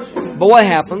fine. But what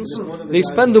happens? They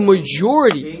spend the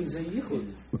majority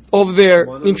of their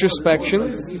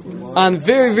introspection on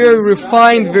very, very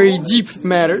refined, very deep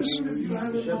matters.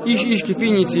 Ish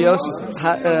kifinitias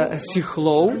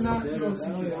sichlo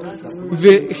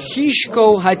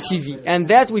v'chishko hativi, and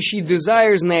that which he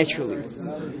desires naturally.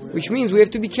 Which means we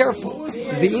have to be careful.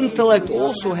 The intellect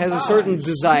also has a certain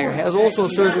desire, has also a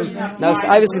certain. Now, it's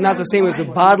obviously not the same as the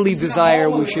bodily desire,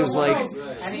 which is like,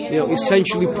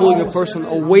 essentially pulling a person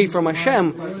away from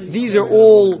Hashem. These are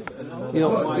all,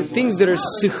 things that are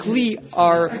sichli,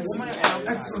 are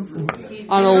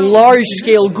on a large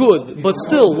scale good. But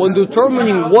still, when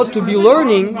determining what to be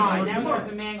learning,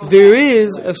 there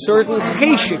is a certain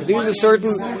cheshik, there is a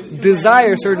certain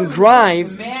desire, a certain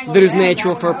drive that is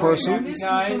natural for a person.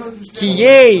 Ki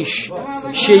yesh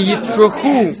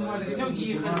sheyitrachu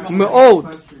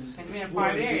me'od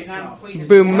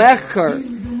b'mechar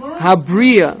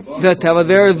habriya, that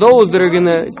there are those that are going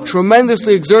to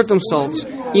tremendously exert themselves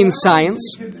in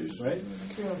science.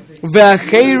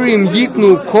 V'acherim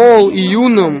yitnu kol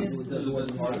iyunum,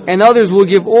 and others will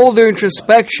give all their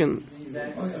introspection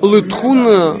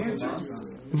l'tchuna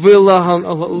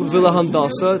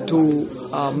v'lahandasa, to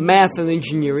math and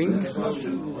engineering,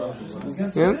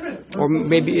 or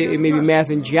maybe math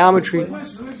and geometry.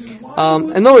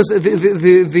 And notice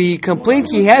the complaint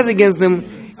he has against them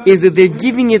is that they're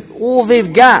giving it all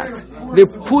they've got. They're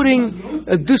putting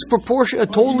a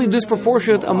totally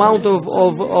disproportionate amount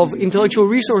of intellectual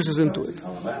resources into it.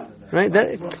 Right?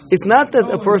 It's not that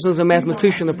a person is a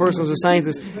mathematician, a person is a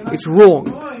scientist. It's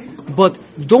wrong. But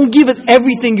don't give it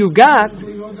everything you've got.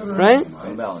 Right?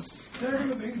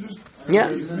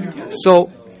 Yeah. So,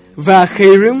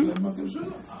 v'acherim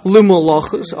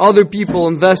limolachas, other people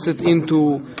invested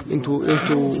into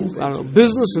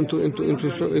business,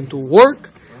 into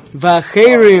work.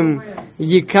 V'acherim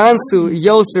yikansu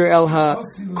yoser el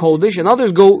ha-kodesh, and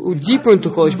others go deeper into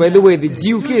kodesh. By the way, the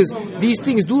diuk is, these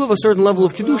things do have a certain level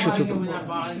of kedusha to them.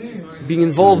 Being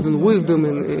involved in wisdom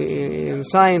and in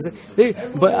science.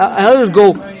 But others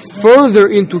go further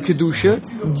into kedusha,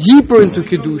 deeper into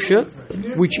kedusha,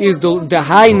 which is the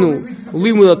hainu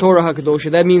limud Torah hakadosha.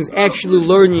 That means actually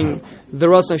learning the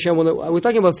Ratzon Hashem. We're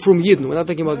talking about from Yidden. We're not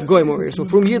talking about Goyim over here. So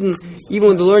from Yidden, even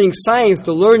when they're learning science,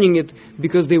 they're learning it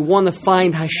because they want to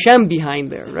find Hashem behind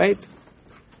there, right?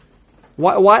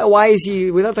 Why is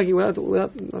he? We're not talking about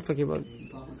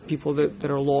people that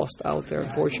are lost out there.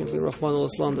 Unfortunately, Rahman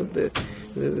al-Islam, that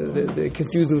they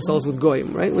confuse themselves with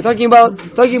Goyim, right? We're talking about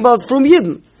from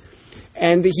Yidden.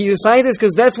 And he's a scientist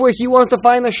because that's where he wants to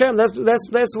find Hashem. That's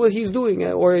what he's doing,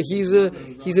 or he's a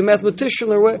mathematician,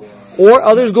 or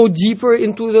others go deeper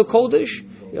into the Kodesh,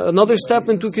 another step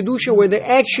into Kedusha where they're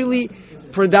actually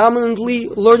predominantly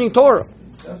learning Torah.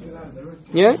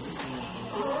 Yeah?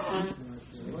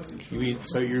 You mean,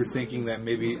 so you're thinking that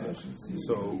maybe,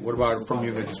 so what about from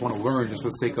you that just want to learn just for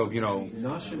the sake of,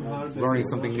 learning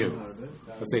something new?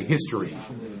 Let's say history.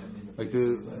 Like,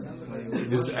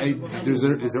 does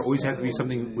there always have to be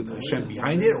something with Hashem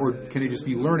behind it, or can they just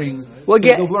be learning for the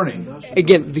sake of learning?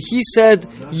 Again, he said,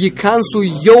 Yikansu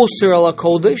Yoser ala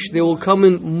Kodesh, they will come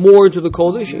in more to the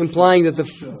Kodesh, implying that the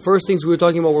first things we were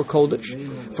talking about were Kodesh,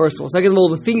 first of all. Second of all,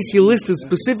 the things he listed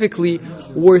specifically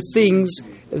were things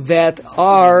that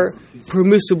are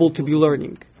permissible to be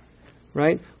learning,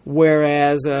 right?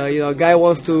 Whereas, a guy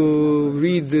wants to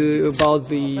read about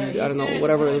the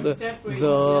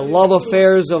love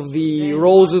affairs of the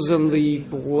roses and the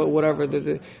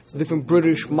different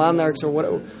British monarchs or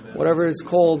whatever it's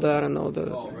called. I don't know,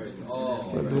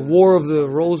 the War of the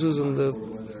Roses and the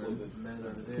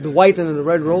white and the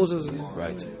red roses.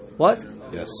 Right. What?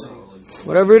 Yes.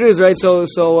 Whatever it is, right? So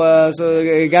a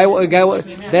guy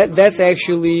that's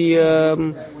actually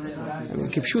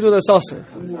Kipshuto that's also.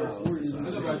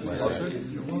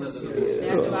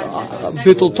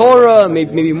 Bittul Torah,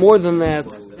 maybe more than that.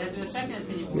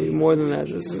 Maybe more than that.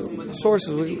 There's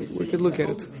sources, we could look at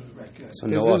it. So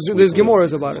There's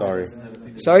Gemaras about it.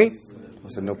 Sorry? I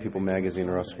said No People Magazine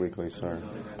or Us Weekly. Sorry.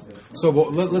 So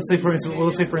let's say for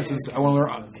instance, I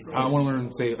want to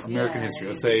learn, say, American history.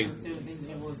 Let's say.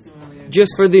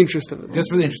 Just for the interest of it. Just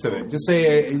for the interest of it. Just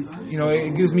say,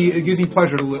 it gives me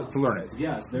pleasure to learn it.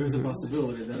 Yes, there is a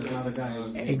possibility that another guy.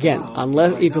 Again,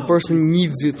 unless if a person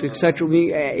needs it, etc.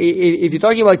 If you're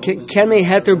talking about can a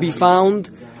heter be found,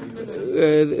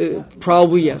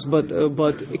 probably yes. But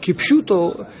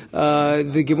Kipshuto,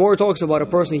 the Gemara talks about a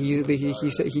person. He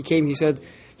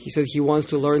said he wants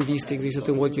to learn these things. He said,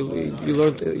 "What you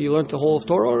learned the whole of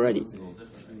Torah already."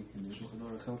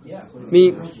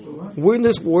 We're in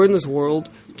this world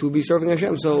to be serving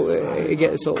Hashem. So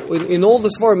again, in all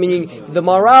this form, meaning the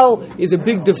Maral is a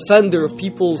big defender of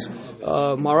people's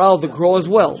Maral, the Gro as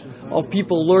well, of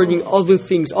people learning other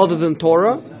things other than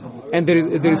Torah, and that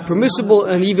is permissible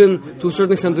and even to a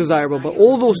certain extent desirable. But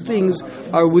all those things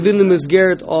are within the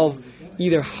Mesgeret of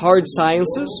either hard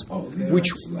sciences,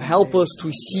 which help us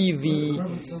to see the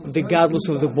godless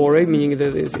of the Borei, meaning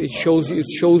that it shows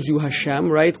you Hashem,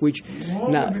 right? Which,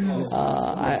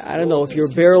 I don't know, if you're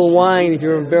in barrel wine,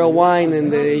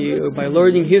 and by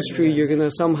learning history, you're going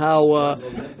to somehow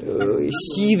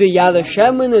see the Yad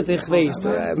Hashem in it,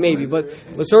 maybe. But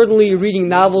certainly reading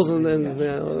novels and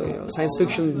science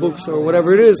fiction books or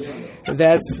whatever it is,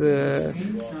 that's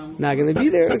not going to be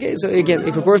there. Okay, so again,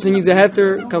 if a person needs a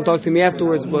heter, come talk to me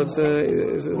afterwards, but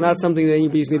it's not something that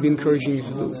anybody's maybe encouraging you to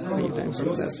do anytime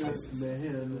soon.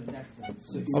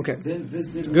 Okay.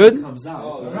 Good?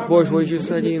 Boris, what did you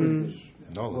study in?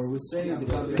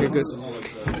 Okay, good.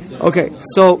 Okay,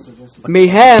 so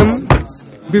Mehem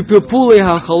Bipupule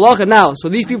HaChalacha. Now, so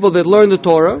these people that learn the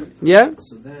Torah, yeah?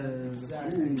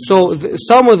 So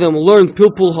some of them learn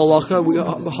Pilpul Halacha.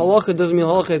 Halacha doesn't mean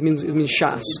Halacha, it means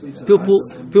Shas.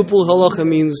 Pilpul Halacha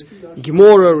means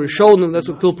Gemara, Rishonim, that's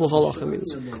what Pilpul Halacha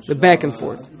means. The back and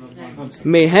forth.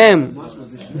 Mehem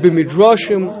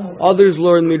B'midrashim, others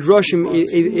learn Midrashim,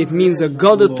 it means a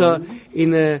Gadata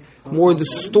in a more the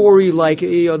story, like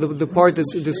the part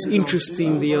that's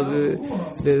interesting, the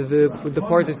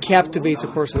part that captivates a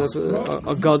person. That's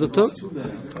a Gadata.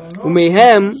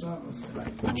 Mehem,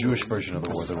 the Jewish version of the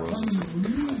War of the Roses.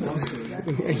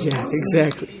 Yeah,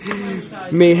 exactly.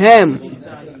 Mehem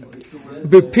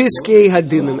bepiskei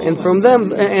hadinim, and from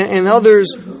them and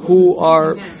others who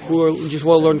just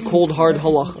want to learn cold hard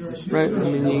halacha, right?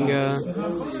 Meaning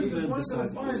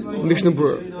Mishnah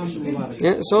Berurah.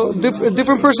 Yeah, so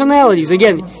different personalities.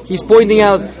 Again, he's pointing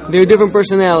out there are different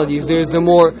personalities. There's the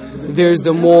more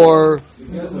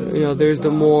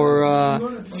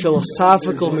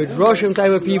philosophical midrashim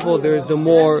type of people. There's the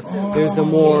more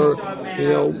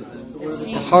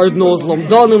hard-nosed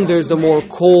lomdanim. There's the more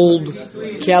cold,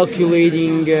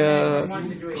 calculating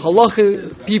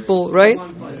halacha people, right?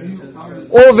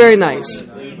 All very nice.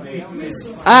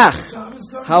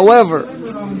 However,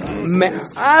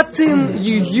 me'atim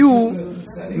yuhu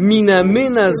mina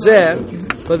zeh,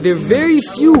 but there are very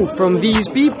few from these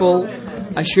people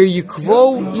asher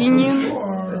yikvo inyan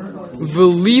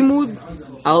v'limud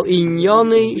al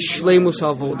inyane shleimus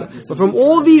avoda. But from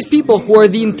all these people who are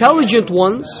the intelligent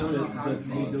ones,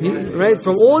 right?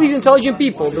 From all these intelligent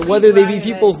people, whether they be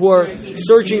people who are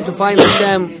searching to find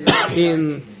Hashem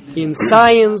in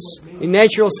science, in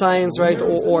natural science, right,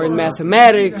 or in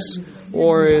mathematics,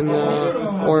 or in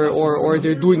or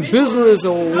they're doing business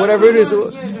or whatever it is,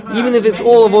 even if it's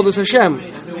all avodas Hashem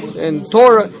and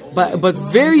Torah, but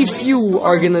very few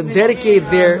are going to dedicate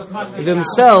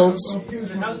themselves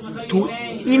to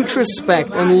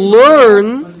introspect and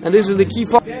learn, and this is the key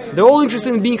part. They're all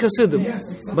interested in being Hasidim,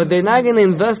 but they're not going to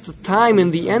invest the time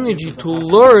and the energy to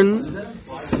learn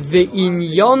the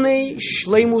Inyonei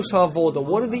Shleimus HaAvoda.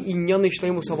 What are the Inyonei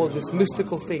Shleimus HaAvoda? This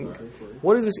mystical thing.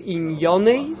 What is this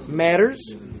Inyonei?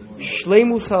 Matters.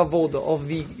 Shleimus HaAvoda, of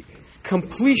the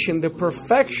completion, the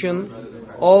perfection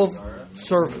of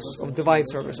service, of divine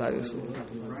service, obviously.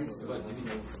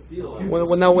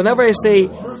 Whenever I say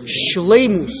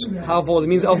Shleimus HaAvoda, it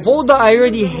means Avoda I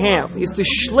already have. It's the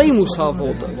Shleimus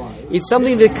HaAvoda. It's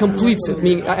something that completes it.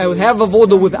 Meaning I would have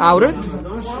Avoda without it,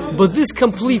 but this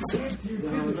completes it.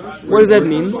 What does that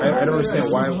mean? I don't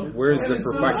understand why. Where's the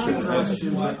perfection?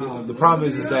 The problem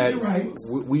is that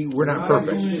we're not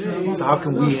perfect. So how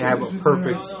can we have a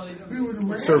perfect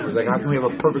service? Like, how can we have a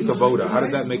perfect avoda? How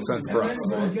does that make sense for us?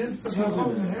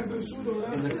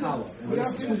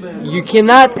 You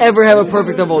cannot ever have a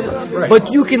perfect avoda, right.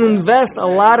 But you can invest a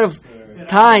lot of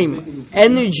time,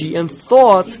 energy, and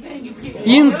thought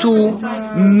into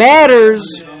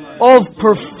matters of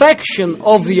perfection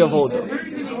of the avoda.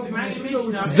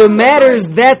 The matters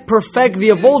that perfect the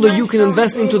avoda, you can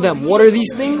invest into them. What are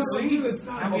these things?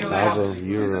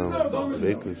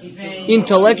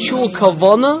 Intellectual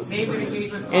kavana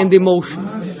and emotion.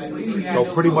 So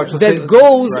pretty much that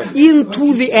goes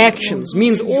into the actions.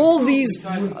 Means all these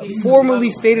formally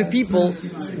stated people.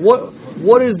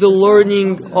 What is the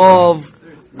learning of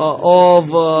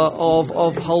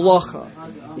halacha?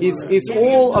 It's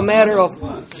all a matter of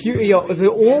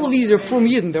all these are from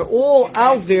Yidden. They're all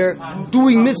out there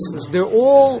doing mitzvahs. They're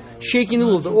all shaking the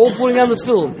lulav. They're all putting on the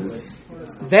tefillin.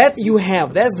 That you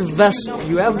have. That's the vessel.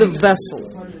 You have the vessel.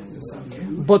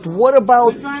 But what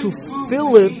about to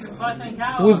fill it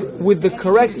with the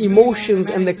correct emotions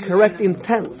and the correct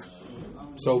intent?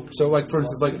 So like for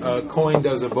instance, like Cohen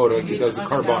does a voda, he does the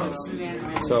karbanos.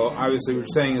 So obviously, what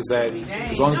we're saying is that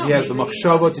as long as he has the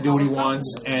machshava to do what he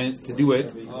wants and to do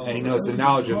it, and he knows the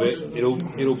knowledge of it,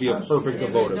 it'll be a perfect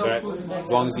avoda. That as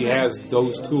long as he has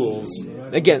those tools.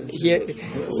 Again,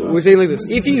 we're saying like this: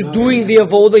 if he's doing the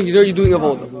avoda, he's already doing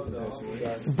avoda,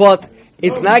 but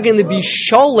it's not going to be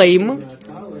shalem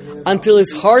until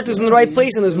his heart is in the right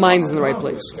place and his mind is in the right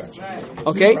place.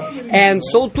 Okay? And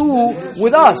so too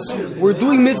with us. We're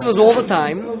doing mitzvahs all the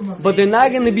time, but they're not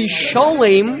going to be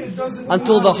shalem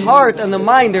until the heart and the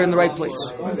mind are in the right place.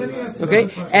 Okay?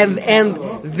 And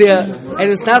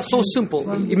it's not so simple.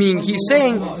 I mean, he's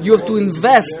saying you have to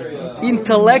invest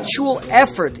intellectual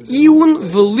effort,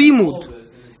 iyun v'limud,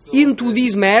 into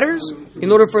these matters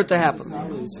in order for it to happen.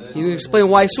 He's going to explain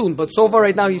why soon, but so far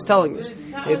right now he's telling us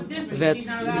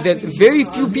that very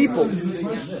few people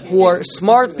who are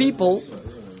smart people,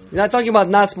 he's not talking about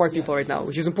not smart people right now,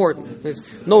 which is important.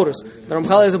 Notice, the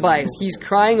Ramchal has a bias. He's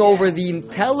crying over the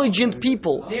intelligent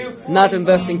people not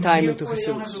investing time into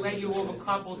Hasidus.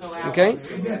 Okay?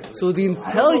 So the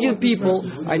intelligent people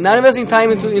are not investing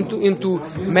time into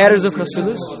matters of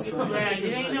Hasidus.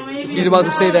 He's about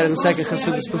to say that in a second,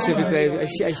 Hasidus specifically. I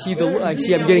see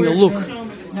I'm getting a look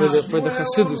for the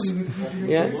Hasidus.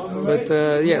 Yeah? But,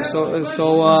 so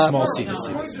small C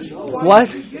Hasidus. What?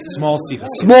 Small C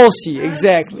Hasidus. Small C,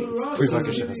 exactly.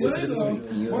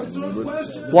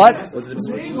 What?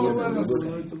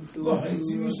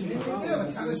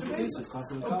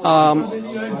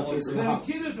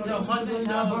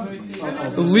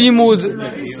 Limud.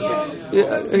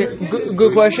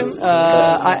 Good question.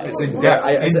 It's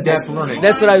in-depth learning.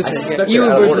 That's what I was saying. Even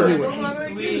versus limud.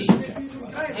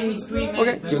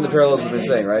 Okay. Given the parallels we've been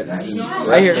saying, right? I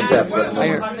hear.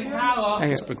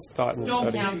 Puts thought in the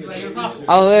study.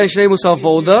 Al Shleimus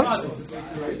Avoda,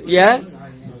 yeah,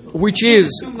 which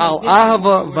is Al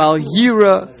Ahava, Val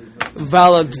Yira,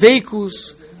 Val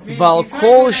Adveikus, Val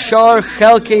Kol Shar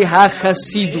Chelkei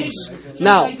HaChasidus.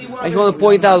 Now, I just want to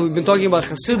point out, we've been talking about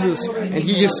Hasidus, and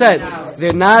he just said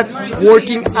they're not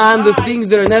working on the things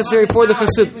that are necessary for the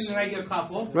Hasidus.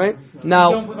 Right?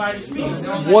 Now,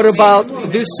 what about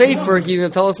this Sefer, he's going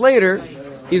to tell us later,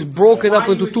 is broken up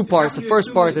into two parts. The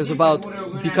first part is about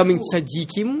becoming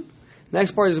tzaddikim.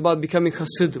 Next part is about becoming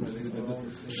Hasidim.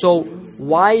 So,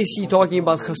 why is he talking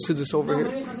about Hasidus over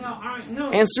here?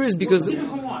 Answer is because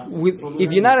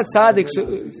if you're not a tzaddik, so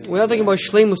we're not talking about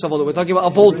shleimus avoda, we're talking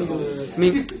about avoda. I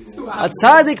mean, a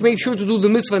tzaddik makes sure to do the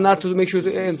mitzvah, not to make sure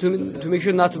to make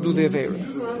sure not to do the aveira.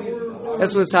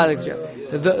 That's what a tzaddik does.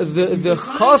 The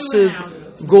chassid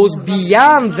goes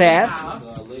beyond that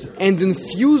and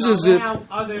infuses it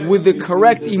with the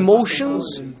correct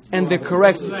emotions and the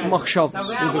correct machshavos,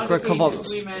 with the correct kavanos.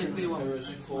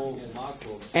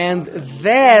 And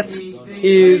that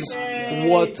is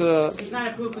what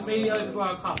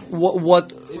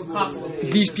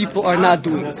these people are not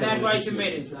doing.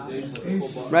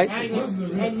 Right?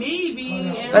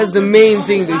 That's the main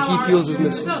thing that he feels is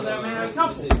missing.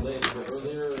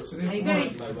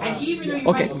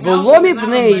 Okay,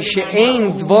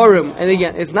 and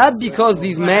again, it's not because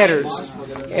these matters,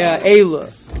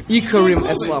 Eila, Ikarim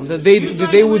Islam, that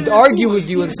they would argue with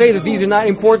you and say that these are not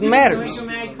important matters.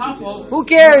 Who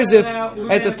cares if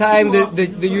at the time that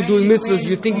you're doing mitzvahs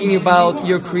you're thinking about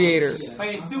your creator?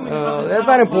 That's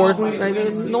not important.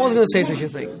 No one's going to say such a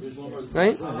thing,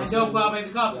 right?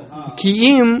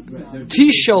 Ki'im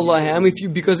tishal lahem,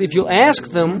 because if you ask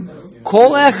them,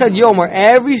 Kol echad yomar,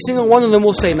 every single one of them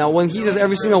will say. Now, when he says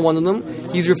every single one of them,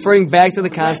 he's referring back to the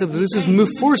concept that this is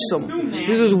mufursam.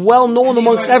 This is well known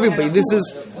amongst everybody. This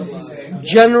is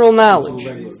general knowledge,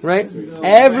 right?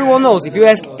 Everyone knows. If you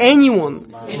ask anyone,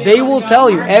 they will tell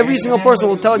you. Every single person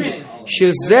will tell you.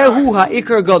 Shezehu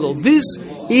ha'ikar gadol. This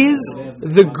is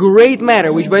the great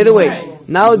matter. Which, by the way,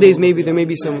 nowadays maybe there may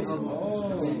be some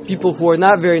people who are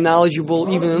not very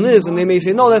knowledgeable even in this, and they may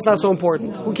say, no, that's not so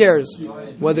important. Who cares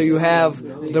whether you have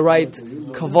the right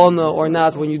kavana or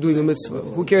not when you're doing a mitzvah?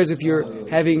 Who cares if you're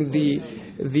having the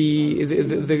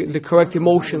correct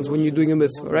emotions when you're doing a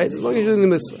mitzvah, right? As long as you're doing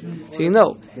the mitzvah. So you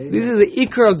know, this is the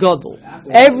ikar gadol.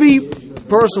 Every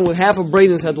person with half a brain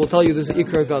in his head will tell you this is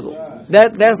ikar gadol.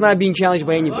 That's not being challenged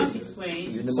by anybody.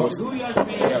 So, I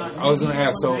was going to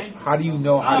ask, so how do you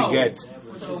know how to get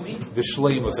the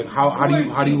shleimus? Like how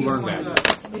do you learn that?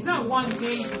 It's not one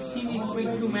day that he needs to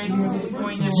bring 2 men.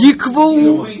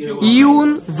 Yikvu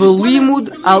iyun v'limud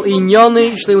al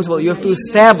inyane shleimus. You have to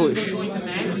establish.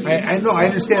 I know, I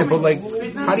understand, but like,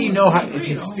 how do you know if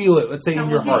you feel it? Let's say in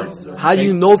your heart. How do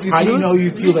you know if you? How feel do you know you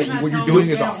feel that what you're doing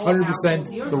is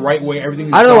 100% the right way? Everything.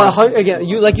 Is I don't know. Again,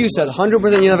 like you said,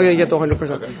 100%. You're never going to get to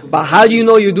 100%. But how do you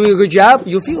know you're doing a good job?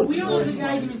 You'll feel it.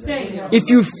 If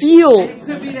you feel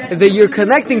that you're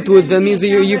connecting to it, that means that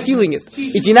you're feeling it.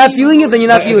 If you're not feeling it, then you're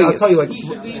not feeling it. I'll tell you, like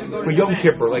for Yom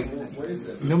Kippur, like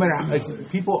no matter how, like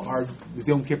people are with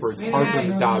Yom Kippur, it's hard for them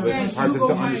to daven. It's hard for them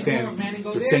to understand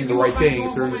they're saying the right thing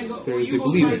if they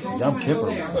believe it. Yom Kippur.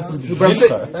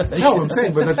 I'm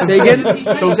saying, but that's say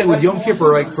again. So I'm saying with Yom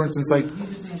Kippur, like for instance, like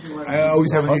I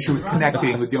always have an issue with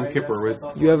connecting with Yom Kippur.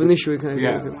 You have an issue with connecting.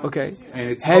 Yeah. Okay. And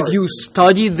it's have hard. you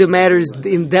studied the matters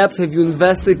in depth? Have you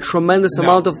invested tremendous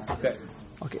amount of?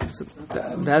 Okay, so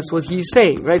that's what he's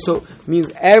saying, right? So it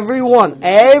means every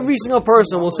single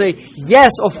person will say,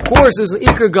 yes, of course, there's an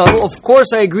ikar gadol. Of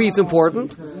course, I agree, it's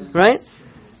important, right?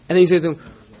 And then you say to them,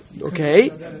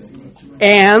 okay,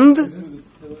 and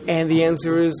the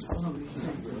answer is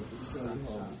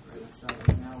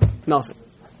nothing,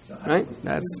 right?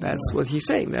 That's what he's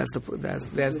saying. That's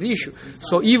the issue.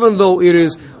 So even though it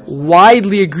is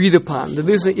widely agreed upon that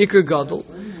this is an ikar gadol,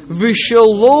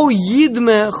 V'shelo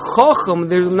yidme chacham,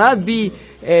 there will not be,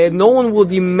 no one will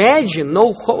imagine,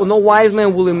 no wise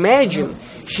man will imagine,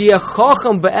 sheyeh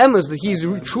chacham be'emes, that he's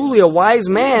truly a wise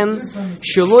man,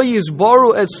 shelo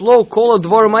yizbaru etzlo kol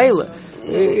advarim haele.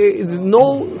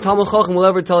 No Talmid Chacham will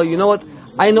ever tell you, you know what,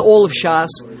 I know all of Shas,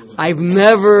 I've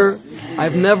never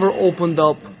opened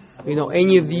up,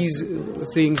 any of these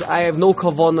things. I have no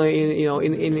kavanah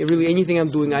in really anything I'm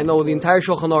doing. I know the entire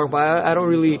Shulchan Aruch, but I don't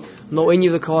really know any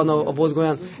of the kavanah of what's going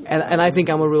on. And I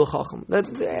think I'm a real chacham.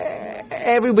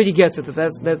 Everybody gets it.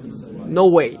 That's no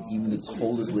way. Even the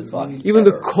coldest litvak. Even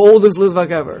the coldest litvak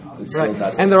ever.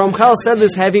 Right. And the Ramchal said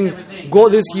this,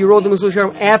 he wrote the Mesillas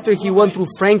Yesharim after he went through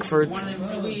Frankfurt,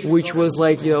 which was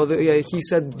like, he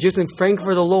said just in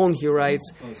Frankfurt alone, he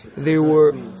writes, there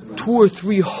were 200 or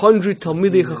 300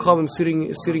 Talmidei Chachamim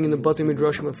sitting in the Batei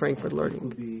Midrashim in Frankfurt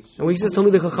learning. And when he says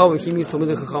Talmidei Chachamim, he means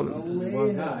Talmidei Chachamim.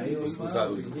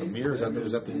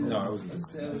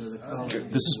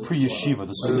 This is pre-yeshiva.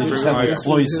 This is, they just have the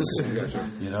cloises,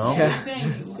 Yeah,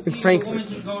 in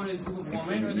Frankfurt.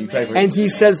 And he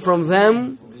said from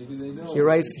them, he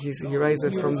writes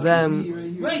that from them,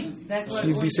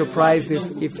 he'd be surprised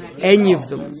if any of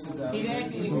them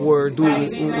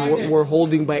were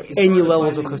holding by any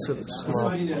levels of Hasidus.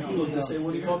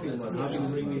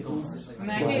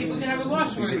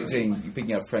 You're saying you're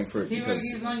picking out Frankfurt because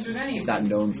it's not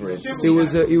known for its. It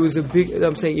was a big.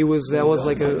 I'm saying that was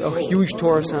like a huge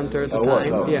Torah center at the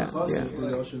time. Yeah.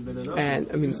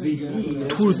 And I mean,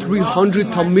 200 or 300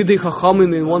 Talmidei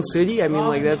Chachamim in one city. I mean,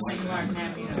 like that's.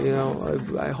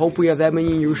 I hope we have that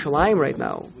many in Yerushalayim right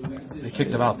now. They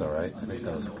kicked him out, though, right? I think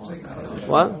that was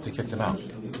What? they kicked him out.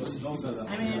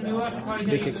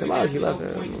 They kicked him out. He left.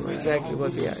 Exactly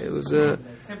what? Yeah, it was. Who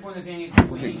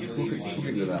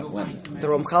kicked it out? When? The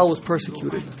Ramchal was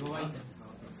persecuted.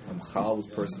 Ramchal was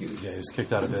persecuted. Yeah, he was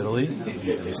kicked out of Italy. And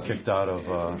he was kicked out of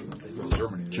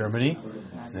Germany.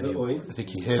 And then I think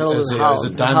he hid Settled as in a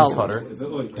Holland. diamond cutter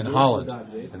in Holland.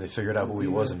 And they figured out who he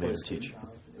was and made him teach.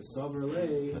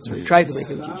 That's what he Tried to make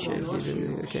him teach. Yeah, he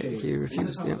didn't. Okay, he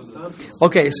refused. Yeah.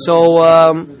 Okay, so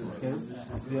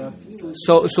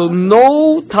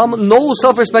no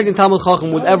self-respecting Talmud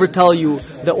Chacham would ever tell you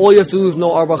that all you have to do is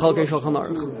know Arba Chalkei Shulchan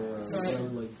Aruch.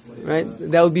 Right?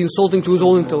 That would be insulting to his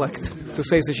own intellect to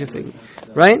say such a thing.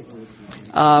 Right?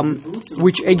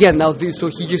 Which again, now so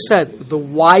he just said the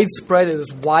widespread, it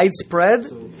is widespread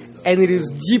and it is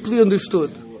deeply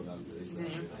understood.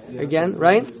 Again,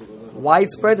 right?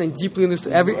 Widespread and deeply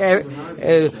understood.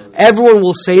 Everyone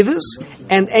will say this,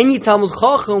 and any Talmud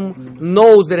Chacham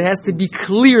knows that it has to be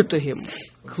clear to him.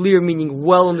 Clear meaning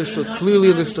well understood, clearly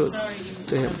understood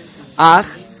to him. Ach,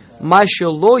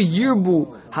 mashelo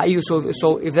yirbu.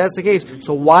 So if that's the case,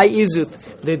 so why is it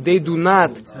that they do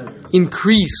not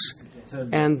increase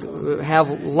and have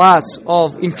lots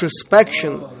of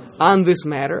introspection on this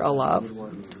matter, alav?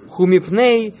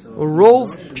 Humipnei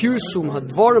rov pirsum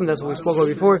hadvarim. That's what we spoke about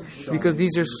before. Because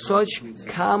these are such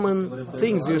common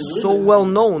things; they're so well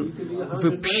known.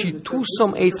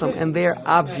 V'pshitusam eitzam, and they are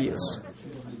obvious.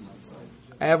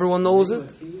 Everyone knows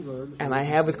it, and I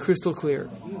have it crystal clear.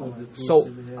 So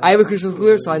I have it crystal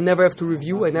clear, so I never have to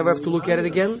review. I never have to look at it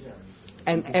again.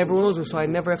 And everyone knows it, so I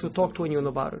never have to talk to anyone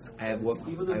about it.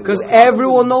 Because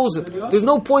everyone knows it. There's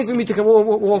no point for me to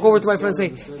walk over to my friend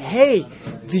and say, "Hey,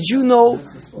 did you know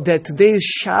that today is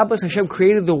Shabbos? Hashem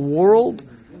created the world.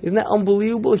 Isn't that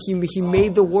unbelievable? He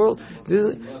made the world.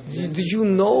 Did you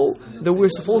know that we're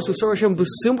supposed to serve Hashem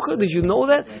b'simcha? Did you know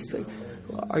that?"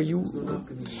 Are you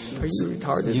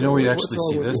retarded? You know where you actually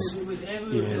see this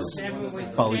is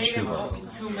Bali Tshuva,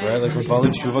 right? Like when Bali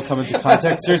Tshuva come into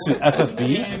contact, seriously,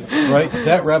 FFB, right?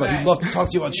 That rabbi, he'd love to talk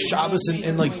to you about Shabbos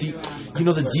and like the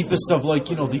deepest of like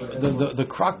the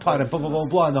crock pot and blah blah blah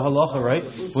blah and the halacha, right?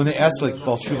 When they ask like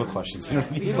Bali Tshuva questions, you know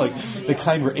what I mean? Like the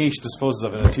kind where Aish disposes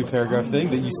of in a 2-paragraph thing,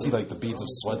 that you see like the beads of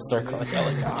sweat start coming out,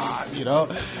 like you know.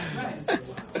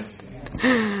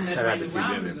 That happened to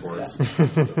you for us.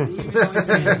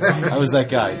 I was that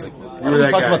guy. He's like, You were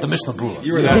that talk guy. about the Mishnah Berurah.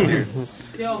 You were that dude.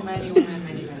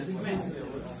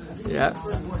 Yeah.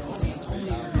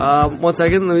 1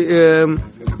 second.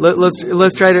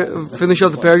 Let's try to finish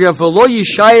off the paragraph. V'lo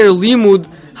yishayer limud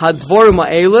hadvorim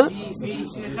ha'ela.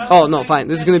 Oh no, fine.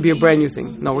 This is going to be a brand new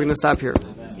thing. No, we're going to stop here.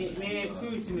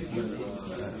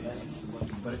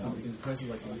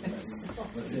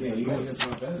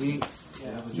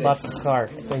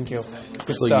 Thank you.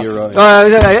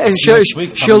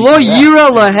 Shelo yira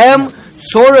lahem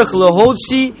tzorech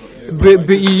lahotzi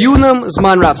be'iyunam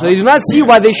zman rab. So they do not see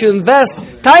why they should invest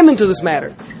time into this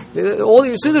matter.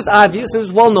 Since it's obvious, since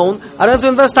it's well known, I don't have to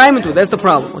invest time into it. That's the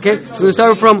problem. Okay, so we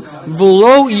start from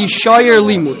v'lo yishayer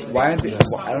limud. Why aren't they? I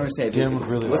don't understand.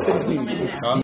 What's the difference between